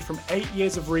originated from 8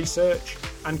 years of research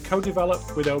and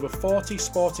co-developed with over 40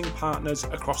 sporting partners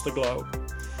across the globe.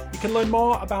 You can learn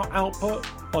more about Output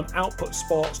on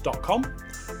outputsports.com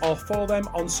or follow them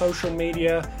on social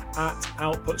media at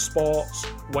Output Sports,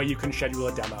 where you can schedule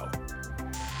a demo.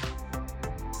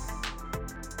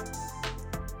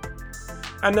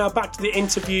 And now back to the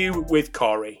interview with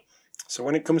Corey. So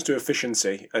when it comes to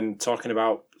efficiency and talking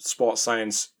about sports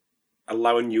science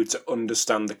allowing you to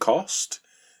understand the cost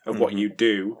of what you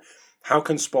do, how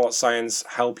can sports science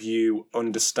help you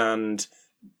understand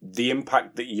the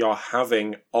impact that you're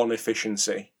having on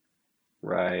efficiency?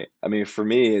 Right. I mean, for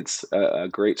me, it's a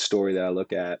great story that I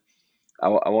look at.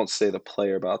 I won't say the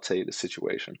player, but I'll tell you the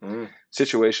situation.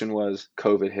 Situation was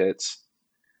COVID hits,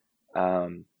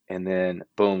 and then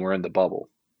boom, we're in the bubble.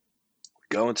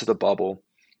 We go into the bubble,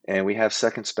 and we have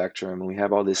second spectrum, and we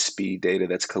have all this speed data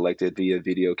that's collected via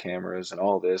video cameras and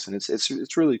all this, and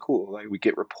it's really cool. Like, we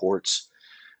get reports,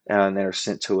 and they're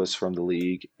sent to us from the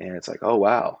league, and it's like, oh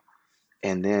wow.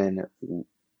 And then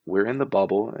we're in the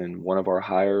bubble, and one of our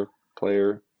higher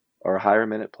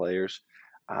minute players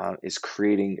is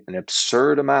creating an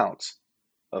absurd amount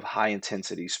of high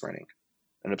intensity sprinting,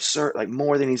 like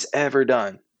more than he's ever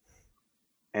done.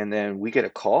 And then we get a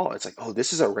call. It's like, oh,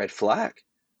 this is a red flag.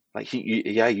 Like,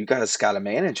 you guys got to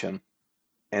manage him.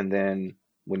 And then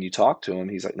when you talk to him,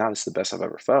 he's like, no, this is the best I've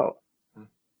ever felt. And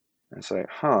it's like,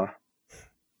 huh.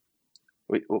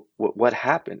 Wait, what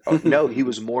happened? Oh, no, he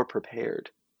was more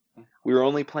prepared. We were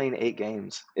only playing 8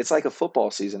 games. It's like a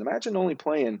football season. Imagine only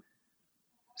playing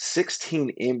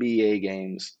 16 NBA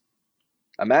games.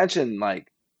 Imagine,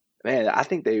 like, man, I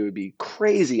think they would be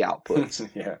crazy outputs.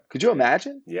 Yeah. Could you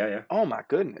imagine? Yeah. Oh, my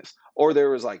goodness. Or there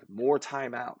was, like, more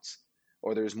timeouts.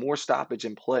 Or there's more stoppage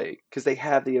in play because they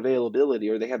have the availability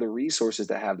or they have the resources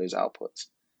to have those outputs.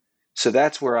 So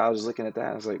that's where I was looking at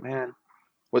that. I was like, man,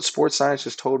 what sports science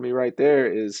just told me right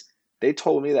there is they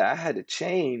told me that I had to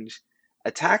change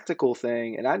a tactical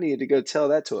thing, and I needed to go tell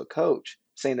that to a coach,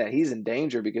 saying that he's in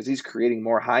danger because he's creating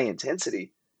more high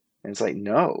intensity. And it's like,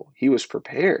 no, he was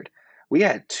prepared. We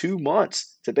had 2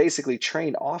 months to basically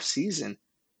train off season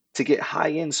to get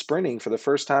high end sprinting for the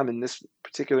first time in this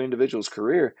particular individual's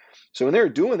career. So when they were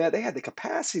doing that, they had the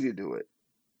capacity to do it.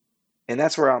 And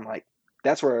that's where I'm like,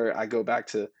 that's where I go back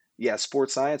to, yeah,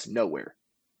 sports science, nowhere.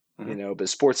 But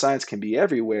sports science can be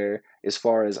everywhere as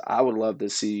far as I would love to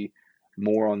see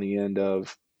more on the end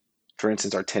of, for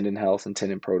instance, our tendon health and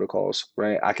tendon protocols,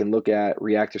 right? I can look at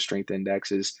reactive strength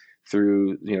indexes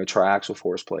through, triaxial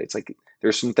force plates. Like,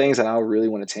 there's some things that I really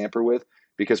want to tamper with,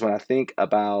 because when I think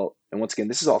about, and once again,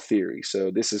 this is all theory. So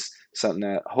this is something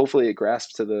that hopefully it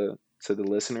grasps to the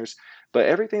listeners, but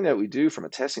everything that we do from a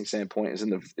testing standpoint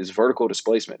is vertical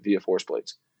displacement via force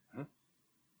plates.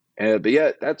 But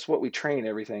yet that's what we train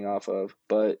everything off of.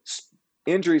 But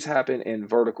injuries happen in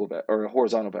vertical or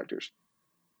horizontal vectors.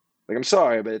 Like, I'm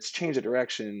sorry, but it's change of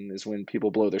direction is when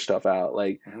people blow their stuff out.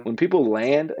 Like, when people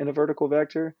land in a vertical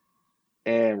vector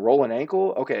and roll an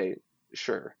ankle, okay,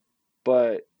 sure.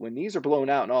 But when these are blown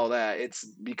out and all that, it's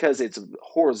because it's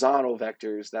horizontal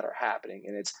vectors that are happening.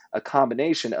 And it's a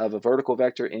combination of a vertical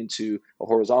vector into a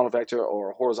horizontal vector or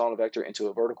a horizontal vector into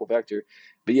a vertical vector.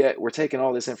 But yet we're taking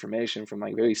all this information from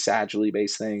like very sagittally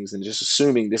based things and just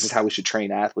assuming this is how we should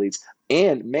train athletes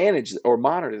and manage or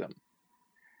monitor them.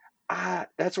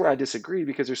 That's where I disagree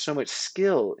because there's so much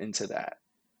skill into that.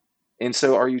 And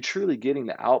so are you truly getting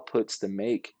the outputs to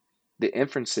make the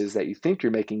inferences that you think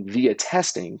you're making via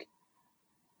testing?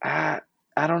 I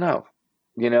don't know.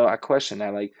 I question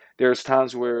that. Like there's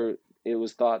times where it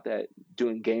was thought that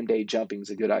doing game day jumping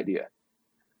is a good idea.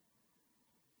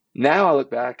 Now I look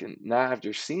back and now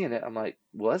after seeing it, I'm like,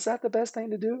 was that the best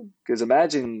thing to do? Because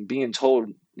imagine being told,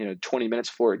 20 minutes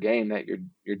before a game that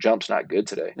your jump's not good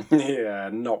today. Yeah,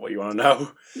 not what you want to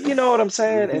know. You know what I'm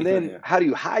saying? And then Yeah. how do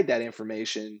you hide that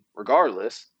information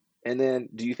regardless? And then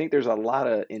do you think there's a lot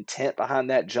of intent behind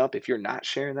that jump if you're not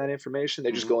sharing that information?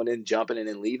 They're just going in, jumping, and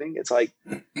then leaving. It's like,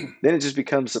 then it just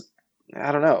becomes,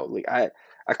 I don't know. Like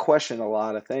I question a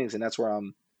lot of things. And that's where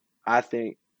I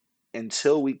think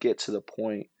until we get to the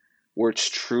point where it's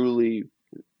truly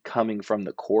coming from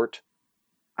the court,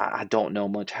 I don't know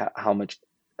how much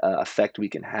effect we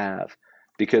can have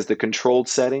because the controlled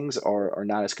settings are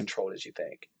not as controlled as you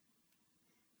think.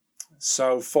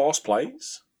 So force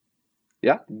plays.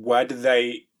 Yeah. Where did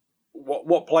they?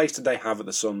 What place did they have at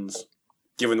the Suns?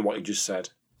 Given what you just said.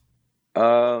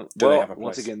 Well,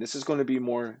 once again, this is going to be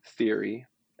more theory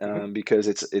because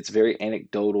it's very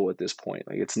anecdotal at this point.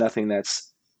 Like it's nothing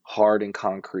that's hard and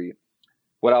concrete.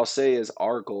 What I'll say is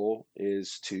our goal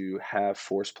is to have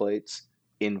force plates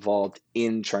involved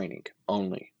in training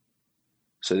only.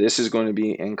 So this is going to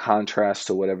be in contrast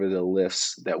to whatever the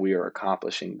lifts that we are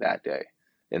accomplishing that day.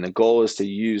 And the goal is to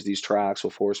use these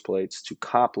triaxial force plates to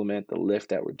complement the lift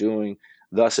that we're doing.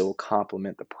 Thus, it will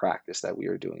complement the practice that we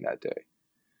are doing that day.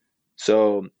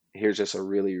 So here's just a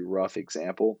really rough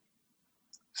example.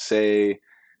 Say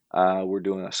we're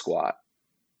doing a squat.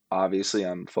 Obviously,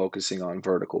 I'm focusing on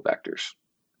vertical vectors.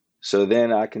 So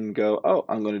then I can go,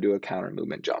 I'm going to do a counter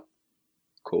movement jump.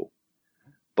 Cool.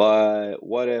 But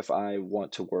what if I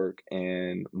want to work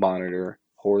and monitor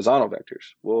horizontal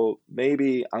vectors? Well,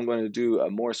 maybe I'm going to do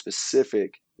a more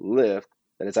specific lift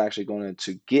that is actually going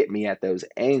to get me at those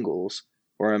angles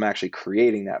where I'm actually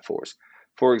creating that force.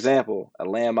 For example, a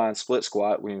landmine split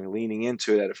squat when you're leaning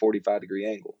into it at a 45-degree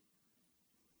angle.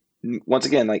 Once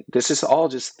again, like this is all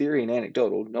just theory and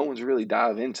anecdotal. No one's really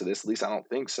dived into this, at least I don't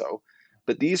think so.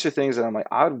 But these are things that I'm like,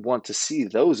 I'd want to see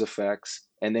those effects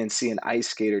and then see an ice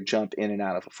skater jump in and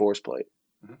out of a force plate.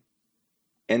 Mm-hmm.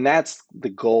 And that's the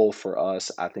goal for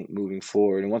us, I think, moving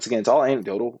forward. And once again, it's all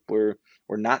anecdotal. We're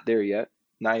not there yet,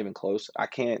 not even close. I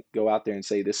can't go out there and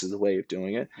say this is the way of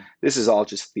doing it. This is all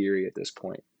just theory at this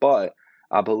point. But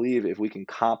I believe if we can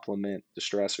complement the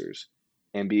stressors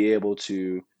and be able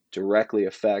to directly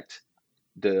affect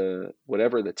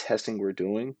whatever the testing we're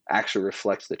doing actually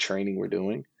reflects the training we're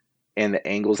doing and the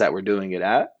angles that we're doing it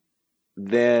at,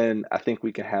 then I think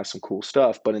we can have some cool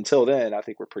stuff. But until then, I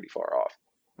think we're pretty far off.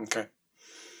 Okay.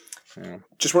 Yeah.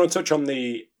 Just want to touch on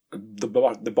the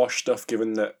Bosch stuff,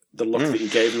 given the look that you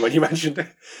gave me when you mentioned it.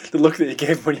 The look that you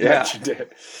gave me when you mentioned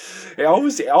it. It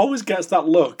always gets that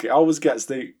look. It always gets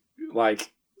the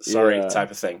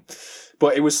type of thing.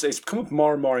 But it's come up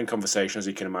more and more in conversation, as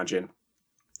you can imagine.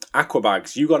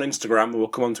 Aquabags. You got Instagram, and we'll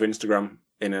come on to Instagram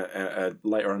in a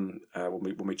later on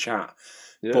when we chat.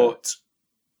 Yeah. But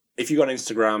if you go on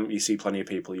Instagram, you see plenty of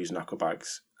people using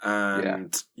Aquabags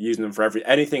and using them for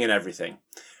anything and everything.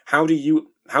 How do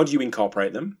you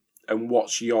incorporate them, and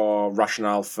what's your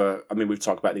rationale for? I mean, we've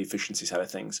talked about the efficiency side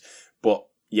of things, but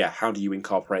how do you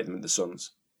incorporate them in the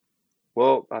Suns?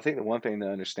 Well, I think the one thing to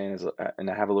understand is, and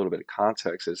I have a little bit of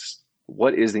context, is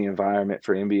what is the environment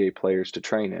for NBA players to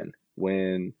train in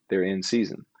when they're in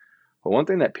season? Well, one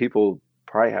thing that people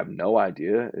probably have no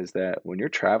idea is that when you're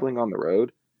traveling on the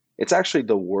road, it's actually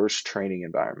the worst training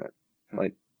environment.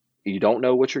 Like, you don't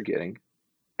know what you're getting.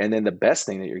 And then the best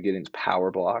thing that you're getting is power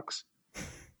blocks,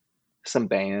 some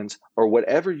bands, or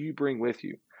whatever you bring with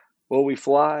you. Well, we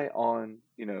fly on,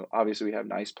 obviously we have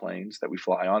nice planes that we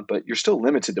fly on, but you're still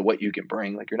limited to what you can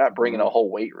bring. Like, you're not bringing a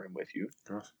whole weight room with you.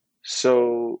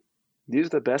 So these are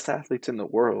the best athletes in the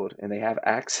world, and they have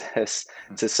access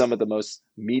to some of the most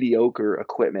mediocre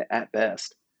equipment at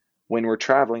best when we're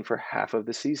traveling for half of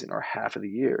the season or half of the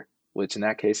year, which in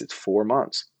that case, it's 4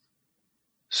 months.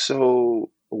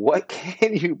 So what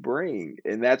can you bring?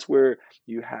 And that's where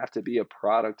you have to be a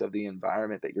product of the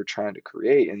environment that you're trying to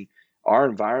create. And our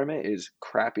environment is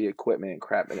crappy equipment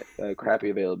and crappy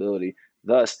availability.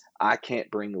 Thus, I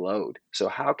can't bring load. So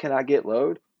how can I get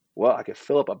load? Well, I can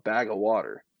fill up a bag of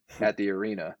water. at the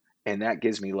arena, and that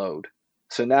gives me load.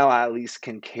 So now I at least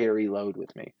can carry load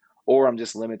with me, or I'm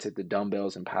just limited to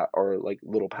dumbbells and or like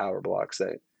little power blocks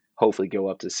that hopefully go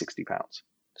up to 60 pounds.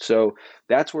 So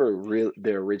that's where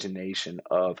the origination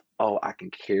of, oh, I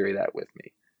can carry that with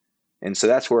me. And so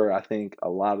that's where I think a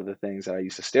lot of the things that I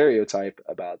used to stereotype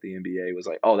about the NBA was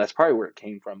like, oh, that's probably where it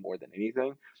came from more than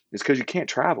anything, is because you can't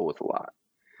travel with a lot.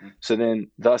 So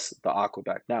then, thus the aqua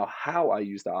bag. Now, how I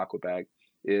use the aqua bag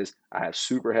is I have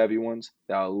super heavy ones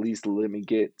that will at least let me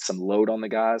get some load on the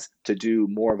guys to do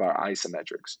more of our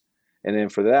isometrics. And then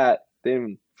for that,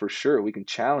 then for sure we can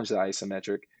challenge the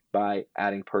isometric by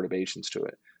adding perturbations to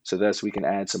it. So thus we can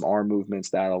add some arm movements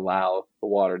that allow the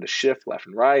water to shift left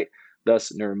and right,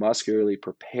 thus neuromuscularly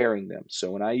preparing them.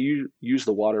 So when I use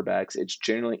the water bags, it's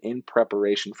generally in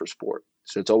preparation for sport.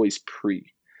 So it's always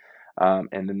pre.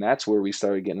 And then that's where we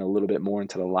started getting a little bit more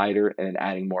into the lighter and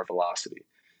adding more velocity.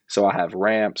 So I have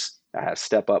ramps, I have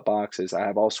step up boxes, I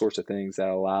have all sorts of things that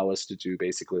allow us to do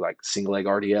basically like single leg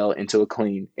RDL into a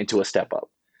clean, into a step up.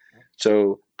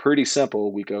 So pretty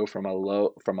simple. We go from a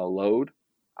load,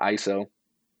 ISO,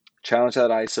 challenge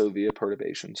that ISO via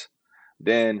perturbations.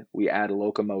 Then we add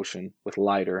locomotion with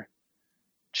lighter,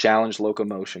 challenge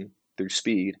locomotion through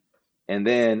speed, and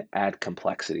then add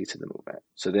complexity to the movement.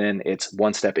 So then it's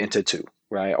one step into two,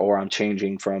 right? Or I'm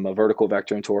changing from a vertical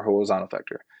vector into a horizontal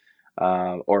vector,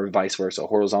 or vice versa, a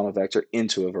horizontal vector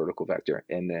into a vertical vector,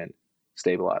 and then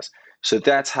stabilize. So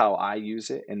that's how I use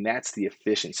it, and that's the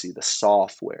efficiency, the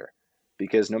software.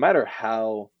 Because no matter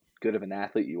how good of an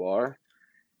athlete you are,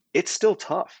 it's still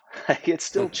tough. It's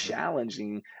still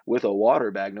challenging with a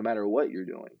water bag, no matter what you're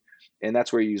doing. And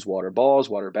that's where you use water balls,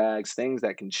 water bags, things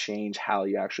that can change how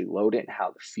you actually load it and how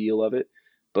the feel of it.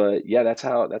 But yeah, that's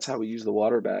how we use the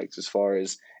water bags as far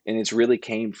as, and it's really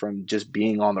came from just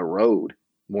being on the road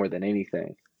more than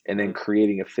anything, and then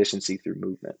creating efficiency through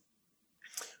movement.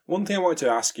 One thing I wanted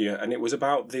to ask you, and it was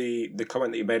about the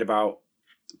comment that you made about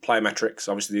plyometrics.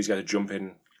 Obviously, these guys are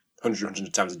jumping hundreds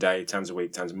of times a day, times a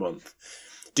week, times a month.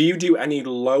 Do you do any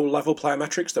low-level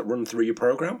plyometrics that run through your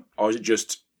program, or is it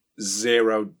just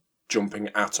zero jumping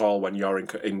at all when you're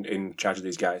in charge of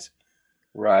these guys?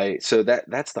 Right. So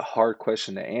that's the hard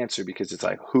question to answer, because it's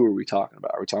like, who are we talking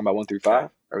about? Are we talking about 1 through 5?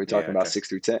 Are we talking about 6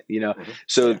 through 10?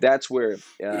 So that's where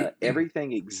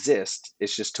everything exists.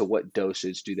 It's just to what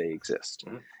dosage do they exist?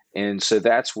 And so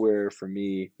that's where, for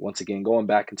me, once again, going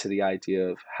back into the idea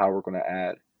of how we're going to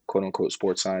add quote unquote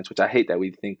sports science, which I hate that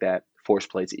we think that force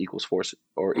plates equals force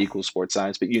or equals sports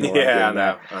science, but you know what I'm getting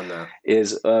at, I know.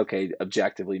 Is okay,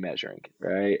 objectively measuring,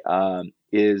 right?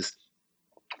 Is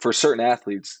for certain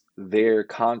athletes, their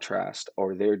contrast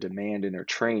or their demand in their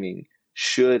training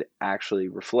should actually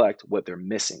reflect what they're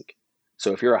missing.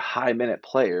 So if you're a high minute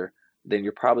player, then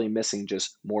you're probably missing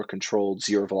just more controlled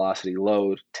zero velocity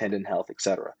load, tendon health,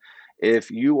 etc.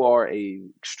 If you are a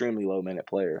extremely low minute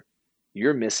player,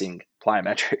 you're missing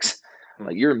plyometrics.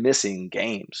 Like, you're missing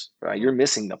games, right? You're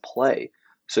missing the play.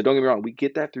 So don't get me wrong, we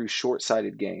get that through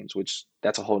short-sighted games, which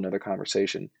that's a whole nother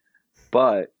conversation.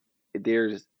 But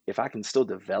if I can still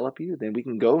develop you, then we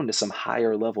can go into some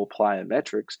higher level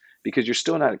plyometrics, because you're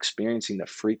still not experiencing the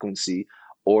frequency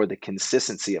or the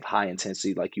consistency of high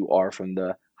intensity like you are from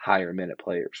the higher minute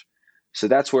players. So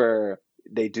that's where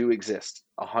they do exist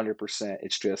 100%.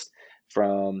 It's just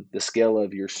from the scale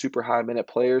of your super high minute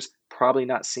players, probably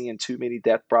not seeing too many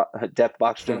depth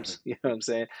box jumps, you know what I'm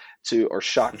saying, or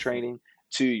shock training,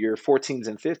 to your 14s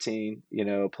and 15,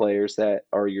 players that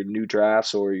are your new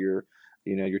drafts, or your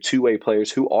two-way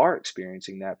players who are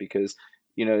experiencing that, because,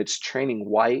 it's training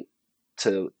white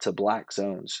to black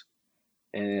zones.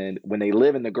 And when they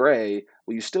live in the gray,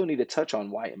 well, you still need to touch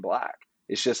on white and black.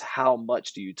 It's just how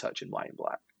much do you touch in white and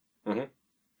black? Mm-hmm.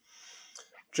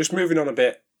 Just moving on a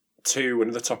bit to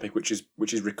another topic, which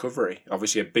is recovery.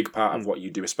 Obviously, a big part of what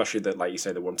you do, especially like you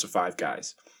say, the 1 to 5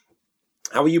 guys.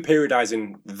 How are you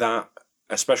periodizing that?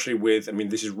 Especially with,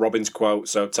 this is Robin's quote,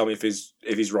 so tell me if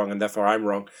he's wrong, and therefore I'm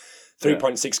wrong.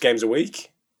 3.6 games a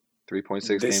week.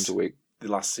 3.6 games a week.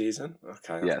 The last season.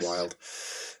 Okay, that's wild.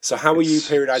 So how are you It's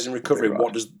periodizing recovery? rough.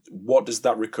 What does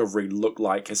that recovery look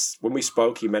like? When we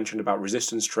spoke, you mentioned about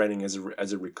resistance training as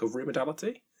a recovery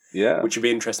modality. Yeah, which would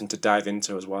be interesting to dive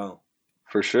into as well.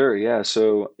 For sure, yeah.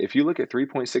 So if you look at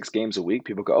 3.6 games a week,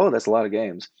 people go, "Oh, that's a lot of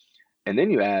games," and then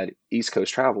you add East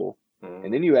Coast travel,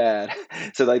 and then you add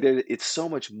so it's so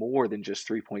much more than just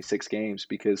 3.6 games,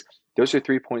 because those are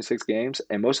 3.6 games,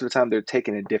 and most of the time they're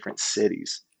taken in different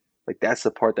cities. Like, that's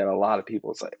the part that a lot of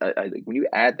people, it's like, when you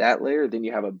add that layer, then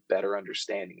you have a better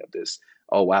understanding of this.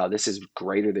 Oh wow, this is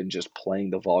greater than just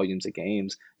playing the volumes of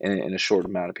games in a short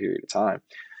amount of period of time.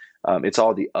 It's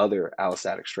all the other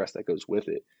allostatic stress that goes with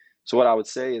it. So what I would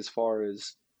say as far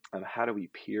as how do we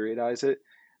periodize it,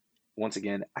 once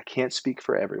again, I can't speak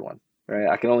for everyone, right?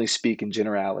 I can only speak in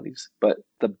generalities, but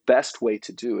the best way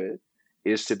to do it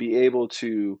is to be able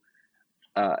to,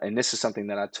 and this is something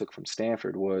that I took from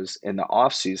Stanford, was in the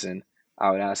off season,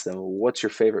 I would ask them, well, what's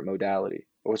your favorite modality?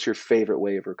 What's your favorite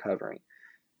way of recovering?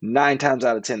 9 times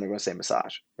out of 10, they're going to say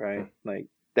massage, right? Like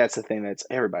that's the thing that's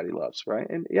everybody loves, right?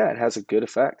 And yeah, it has a good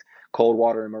effect. Cold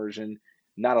water immersion,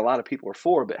 not a lot of people are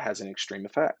for, but has an extreme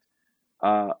effect.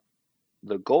 Uh,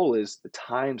 the goal is the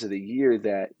times of the year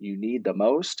that you need the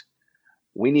most,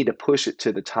 we need to push it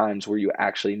to the times where you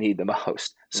actually need the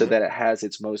most so that it has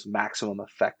its most maximum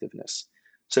effectiveness.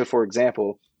 So, for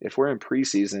example, if we're in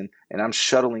preseason and I'm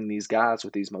shuttling these guys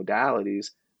with these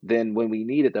modalities, then when we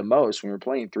need it the most, when we're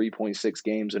playing 3.6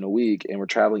 games in a week and we're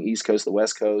traveling East Coast to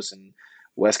West Coast and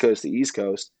West Coast to East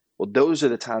Coast, well, those are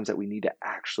the times that we need to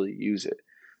actually use it.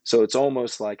 So it's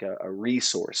almost like a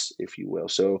resource, if you will.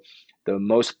 So the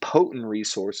most potent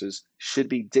resources should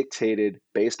be dictated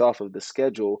based off of the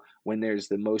schedule when there's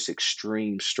the most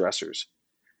extreme stressors.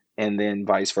 And then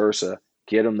vice versa,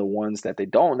 get them the ones that they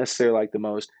don't necessarily like the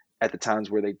most at the times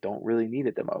where they don't really need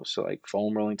it the most. So like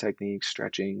foam rolling techniques,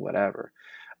 stretching, whatever.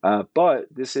 But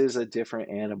this is a different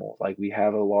animal. Like we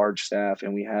have a large staff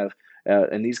and we have,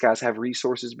 and these guys have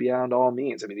resources beyond all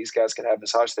means. I mean, these guys could have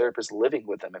massage therapists living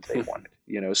with them if they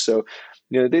wanted, So,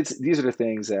 these are the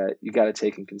things that you got to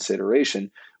take in consideration.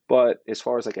 But as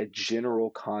far as like a general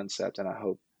concept, and I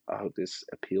hope this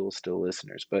appeals to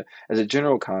listeners, but as a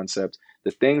general concept,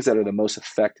 the things that are the most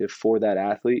effective for that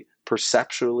athlete,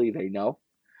 perceptually, they know,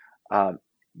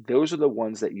 those are the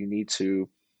ones that you need to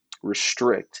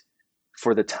restrict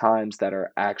for the times that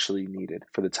are actually needed,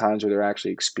 for the times where they're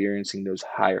actually experiencing those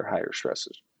higher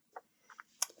stresses.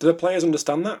 Do the players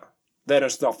understand that? They're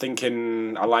just not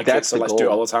thinking, I like That's it, so let's do it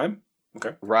all the time?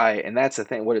 Okay. Right. And that's the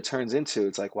thing. What it turns into,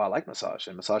 it's like, well, I like massage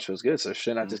and massage feels good. So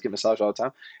shouldn't I just get massage all the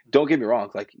time? Don't get me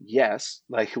wrong. Like, yes,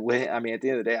 like at the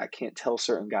end of the day, I can't tell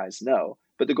certain guys no,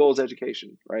 but the goal is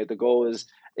education, right? The goal is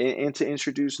and to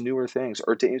introduce newer things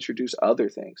or to introduce other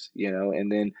things, and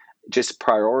then just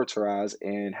prioritize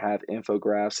and have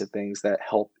infographics and things that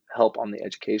help on the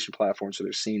education platform. So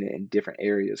they're seeing it in different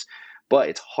areas, but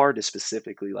it's hard to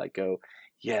specifically like go,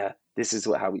 yeah, this is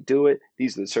how we do it.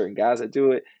 These are the certain guys that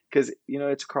do it. Because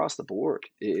it's across the board.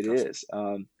 It is.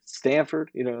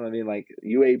 Stanford, like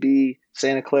UAB,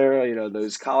 Santa Clara,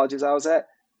 those colleges I was at.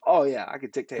 Oh yeah, I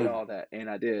could dictate all that, and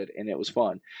I did, and it was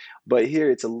fun. But here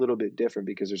it's a little bit different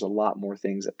because there's a lot more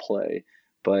things at play.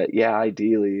 But yeah,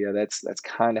 ideally, that's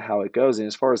kind of how it goes. And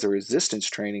as far as the resistance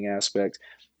training aspect,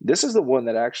 this is the one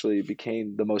that actually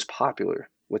became the most popular,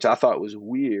 which I thought was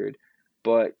weird.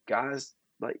 But guys,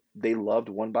 like they loved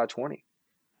 1x20.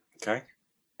 Okay.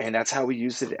 And that's how I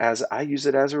use it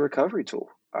as a recovery tool.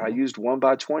 I used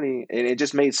 1x20 and it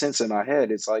just made sense in my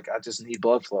head. It's like, I just need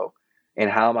blood flow. And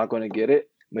how am I going to get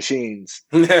it? Machines.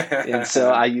 And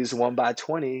so I use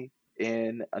 1x20,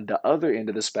 and the other end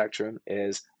of the spectrum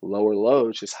is lower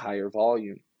load, just higher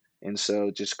volume. And so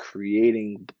just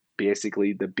creating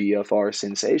basically the BFR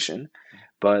sensation,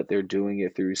 but they're doing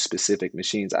it through specific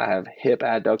machines. I have hip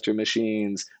adductor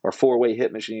machines or 4-way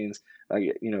hip machines,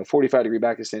 45-degree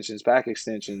back extensions, back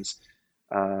extensions.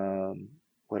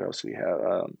 What else do we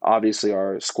have? Obviously,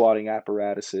 our squatting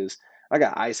apparatuses. I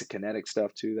got isokinetic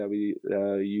stuff too that we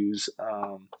use.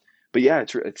 But yeah,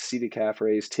 it's seated calf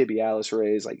raise, tibialis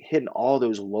raise, like hitting all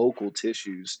those local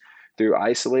tissues through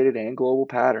isolated and global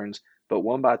patterns. But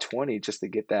 1x20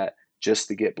 just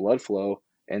to get blood flow,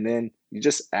 and then you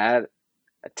just add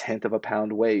a tenth of a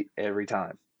pound weight every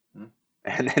time.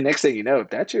 And the next thing you know,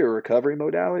 if that's your recovery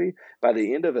modality, by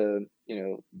the end of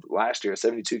last year, a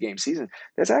 72-game season,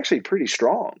 that's actually pretty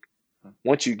strong.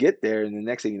 Once you get there, and the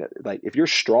next thing you know, like if you're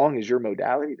strong as your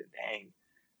modality, then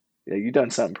dang, you've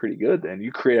done something pretty good. Then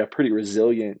you create a pretty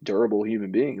resilient, durable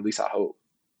human being. At least I hope.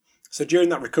 So during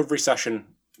that recovery session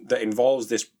that involves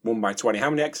this 1x20,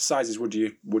 how many exercises would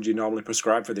you normally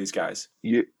prescribe for these guys?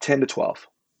 10 to 12.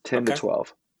 10 Okay. to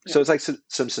 12. Yeah. So it's like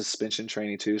some suspension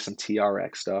training too, some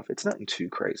TRX stuff. It's nothing too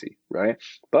crazy, right?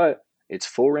 But it's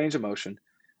full range of motion.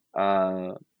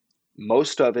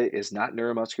 Most of it is not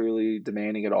neuromuscularly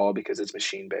demanding at all because it's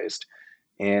machine based.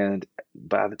 And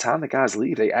by the time the guys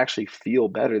leave, they actually feel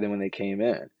better than when they came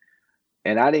in.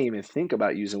 And I didn't even think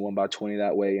about using 1x20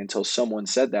 that way until someone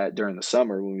said that during the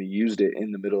summer when we used it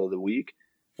in the middle of the week.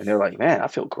 And they're like, man, I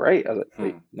feel great. I was like,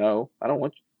 wait, no, I don't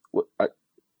want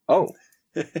you.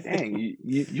 Dang,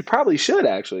 you probably should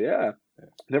actually. Yeah.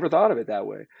 Never thought of it that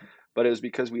way. But it was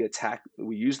because we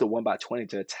used the 1x20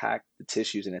 to attack the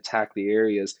tissues and attack the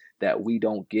areas that we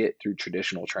don't get through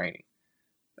traditional training.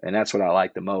 And that's what I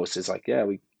like the most. It's like, yeah,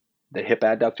 the hip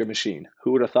adductor machine.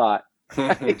 Who would have thought?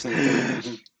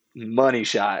 Money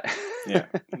shot. Yeah,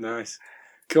 nice.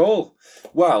 Cool.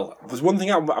 Well, there's one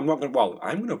thing I'm not going to, well,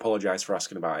 I'm going to apologise for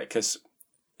asking about it because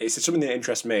it's something that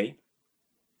interests me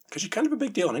because you're kind of a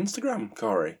big deal on Instagram,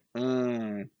 Corey.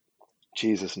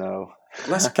 Jesus, no.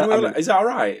 Is that all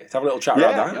right to have a little chat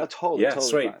about that? Yeah, totally. Yeah, totally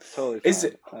sweet. Fine, totally fine. Is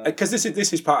it because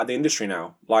this is part of the industry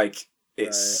now? Like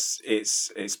it's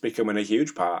becoming a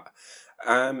huge part.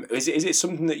 Is it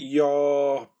something that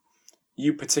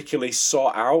you particularly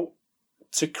sought out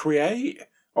to create,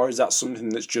 or is that something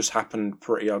that's just happened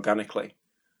pretty organically?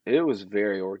 It was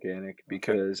very organic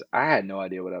because I had no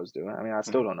idea what I was doing. I mean, I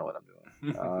still don't know what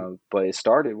I'm doing. But it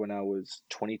started when I was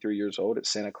 23 years old at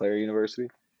Santa Clara University.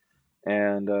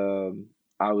 And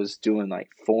I was doing like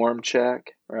form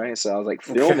check, right? So I was like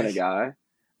filming a guy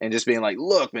and just being like,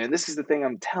 look, man, this is the thing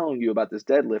I'm telling you about this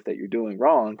deadlift that you're doing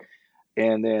wrong.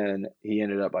 And then he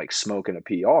ended up like smoking a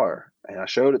PR. And I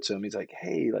showed it to him. He's like,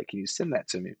 hey, like, can you send that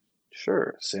to me?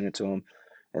 Sure. Send it to him.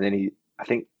 And then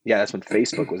that's when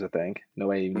Facebook was a thing.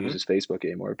 Nobody even uses Facebook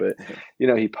anymore. But,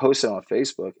 he posted on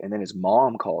Facebook, and then his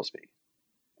mom calls me.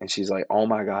 And she's like, oh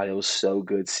my God, it was so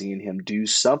good seeing him do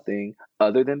something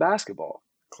other than basketball.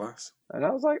 Class. And I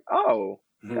was like, oh,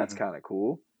 that's kind of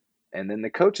cool. And then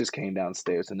the coaches came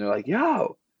downstairs and they're like,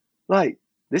 yo, like,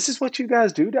 this is what you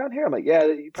guys do down here? I'm like, yeah,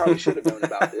 you probably should have known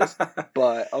about this.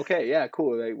 But okay, yeah,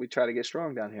 cool. Like, we try to get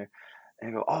strong down here.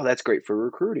 And I go, oh, that's great for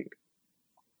recruiting.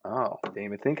 Oh, I didn't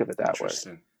even think of it that way.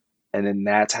 And then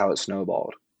that's how it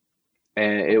snowballed.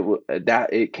 And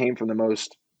it came from the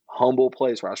most humble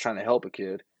place where I was trying to help a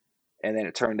kid. And then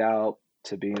it turned out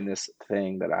to be in this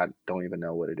thing that I don't even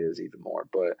know what it is even more.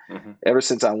 But ever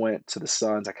since I went to the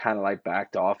Suns, I kind of like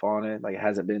backed off on it. Like, it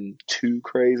hasn't been too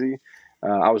crazy.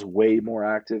 I was way more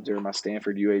active during my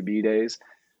Stanford UAB days.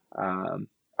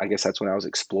 I guess that's when I was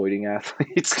exploiting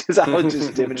athletes because I would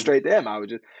just demonstrate them.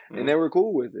 And they were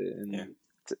cool with it. And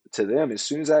to them, as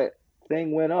soon as that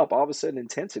thing went up, all of a sudden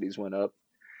intensities went up.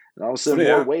 And all of a sudden,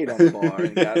 more weight on the bar,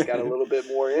 and guys got a little bit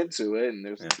more into it, and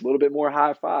there's a little bit more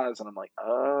high fives, and I'm like,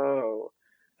 oh,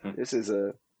 this is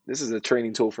a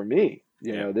training tool for me.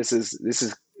 This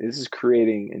is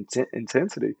creating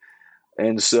intensity,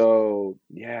 and so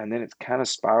and then it's kind of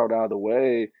spiraled out of the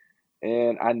way,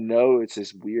 and I know it's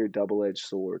this weird double-edged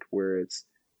sword where it's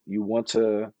you want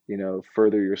to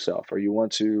further yourself, or you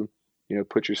want to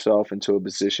put yourself into a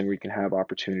position where you can have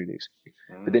opportunities.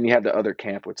 But then you have the other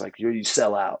camp where it's like you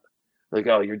sell out. Like,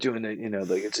 oh, you're doing it,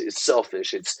 like it's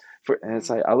selfish. And it's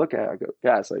like, I look at it, I go,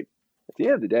 guys, like, at the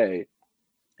end of the day,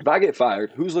 if I get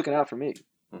fired, who's looking out for me?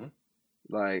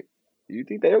 Like, you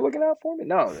think they're looking out for me?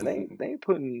 No, they ain't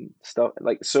putting stuff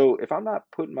like, so if I'm not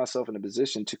putting myself in a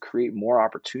position to create more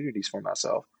opportunities for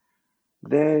myself,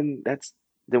 then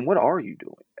what are you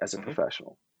doing as a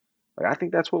professional? Like, I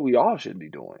think that's what we all should be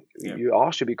doing. Yeah. You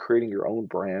all should be creating your own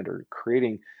brand or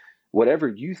creating whatever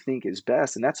you think is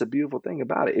best. And that's a beautiful thing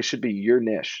about it. It should be your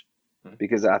niche.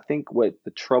 Because I think what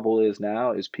the trouble is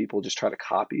now is people just try to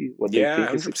copy what they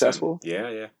think is successful.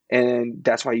 Yeah. And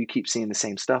that's why you keep seeing the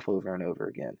same stuff over and over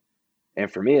again.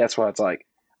 And for me, that's why it's like,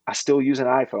 I still use an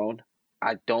iPhone.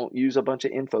 I don't use a bunch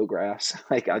of infographics.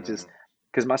 Like, I just,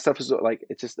 because my stuff is like,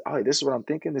 it's just, oh, this is what I'm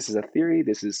thinking. This is a theory.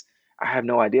 I have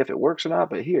no idea if it works or not,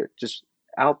 but here, just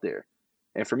out there.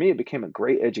 And for me, it became a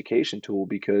great education tool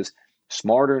because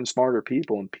smarter and smarter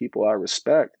people and people I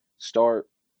respect start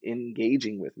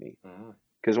engaging with me.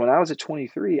 Because when I was at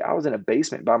 23, I was in a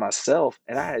basement by myself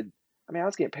and I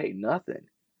was getting paid nothing.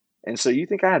 And so you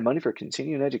think I had money for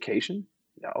continuing education?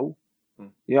 No.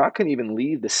 I couldn't even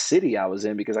leave the city I was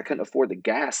in because I couldn't afford the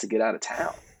gas to get out of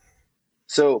town.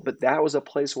 So, but that was a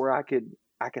place where I could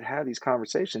have these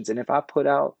conversations. And if I put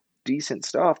out decent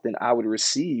stuff, then I would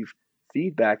receive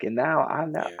feedback. And now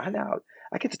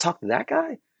I get to talk to that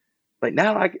guy. Like,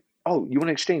 now you want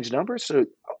to exchange numbers? So,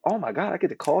 oh my God, I get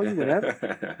to call you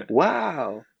whenever.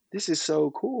 Wow, this is so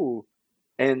cool.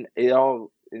 And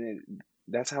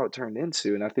that's how it turned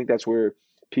into. And I think that's where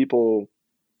people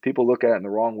look at it in the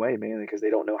wrong way, mainly because they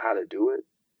don't know how to do it.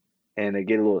 And they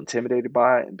get a little intimidated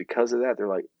by it. And because of that, they're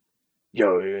like,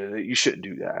 yo, you shouldn't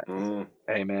do that.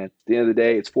 Hey, man, at the end of the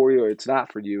day, it's for you or it's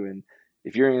not for you. And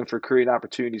if you're in for creating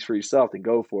opportunities for yourself, then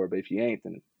go for it. But if you ain't,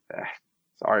 then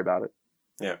sorry about it.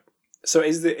 Yeah. So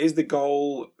is the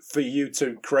goal for you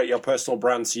to create your personal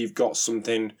brand so you've got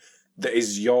something that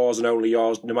is yours and only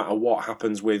yours no matter what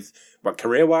happens with,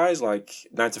 career-wise, like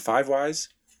 9-to-5-wise?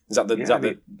 Is that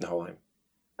the whole aim?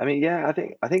 I mean, yeah, I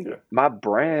think my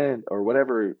brand or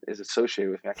whatever is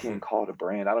associated with me, I can't even call it a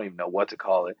brand. I don't even know what to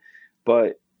call it.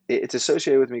 But it's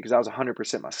associated with me because I was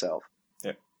 100% myself.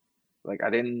 Yeah. Like I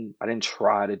didn't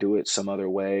try to do it some other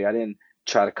way. I didn't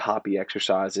try to copy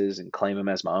exercises and claim them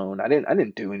as my own. I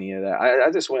didn't do any of that.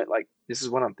 I just went like, this is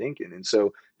what I'm thinking. And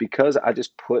so because I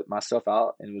just put my stuff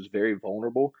out and was very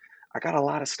vulnerable, I got a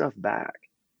lot of stuff back.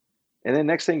 And then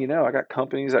next thing you know, I got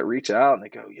companies that reach out and they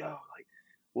go, yo, like,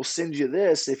 we'll send you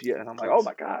this if you, and I'm like, oh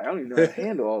my God, I don't even know how to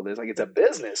handle all this. Like, it's a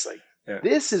business. Like,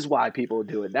 this is why people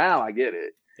do it. Now I get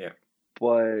it. Yeah.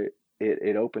 But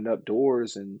it opened up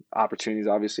doors and opportunities,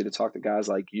 obviously, to talk to guys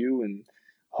like you and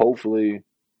hopefully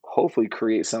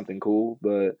create something cool.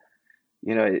 But,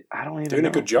 you know, I don't even doing know.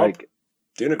 A good job. Like,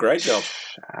 doing a great job.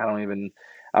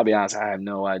 I'll be honest, I have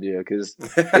no idea because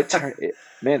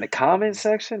man, the comment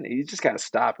section, you just got to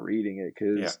stop reading it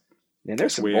because man,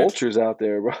 there's some vultures out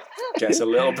there, bro. Gets a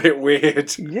little bit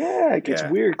weird. Yeah, it gets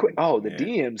weird quick. Oh, the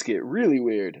DMs get really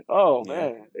weird. Oh,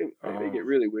 man, they get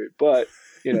really weird. But,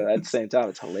 you know, at the same time,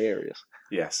 it's hilarious.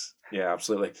 Yes. Yeah,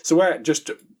 absolutely. So we're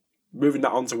just moving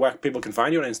that on to where people can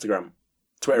find you on Instagram.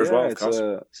 Twitter as well, of course.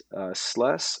 It's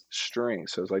Schles Strength.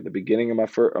 So it's like the beginning of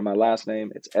my last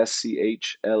name. It's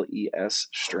SCHLES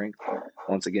Strength.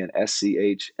 Once again,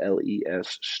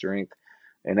 SCHLES Strength.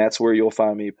 And that's where you'll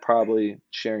find me probably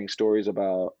sharing stories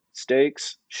about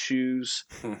steaks, shoes,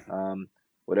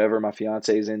 whatever my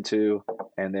fiance is into,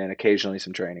 and then occasionally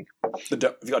some training. Have you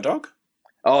got a dog?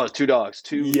 Oh, 2 dogs.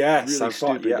 2 really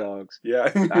stupid dogs.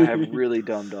 Yeah. I have really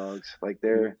dumb dogs. Like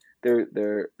they're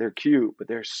cute, but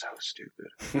they're so stupid.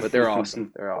 But they're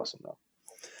awesome. They're awesome though.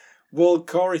 Well,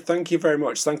 Corey, thank you very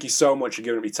much. Thank you so much for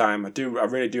giving me time. I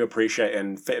really do appreciate it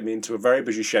and fitting me into a very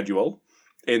busy schedule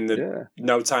in the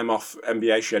no time off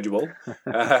NBA schedule.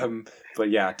 But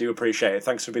yeah, I do appreciate it.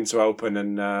 Thanks for being so open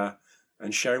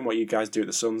and sharing what you guys do at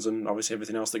the Suns and obviously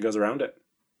everything else that goes around it.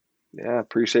 Yeah,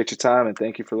 appreciate your time and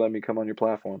thank you for letting me come on your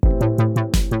platform.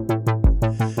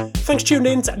 Thanks for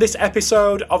tuning in to this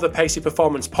episode of the Pacey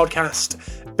Performance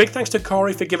Podcast. Big thanks to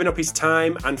Corey for giving up his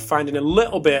time and finding a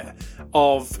little bit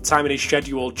of time in his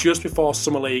schedule just before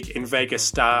Summer League in Vegas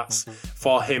starts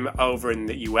for him over in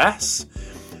the US.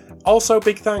 Also,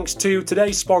 big thanks to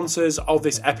today's sponsors of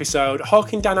this episode,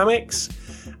 Hawkin Dynamics,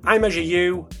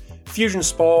 iMeasureU, Fusion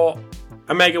Sport,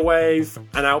 Omega Wave,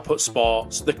 and Output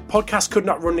Sports. The podcast could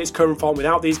not run in its current form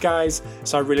without these guys,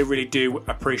 so I really, really do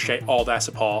appreciate all their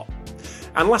support.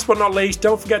 And last but not least,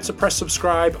 don't forget to press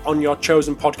subscribe on your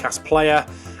chosen podcast player,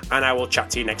 and I will chat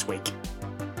to you next week.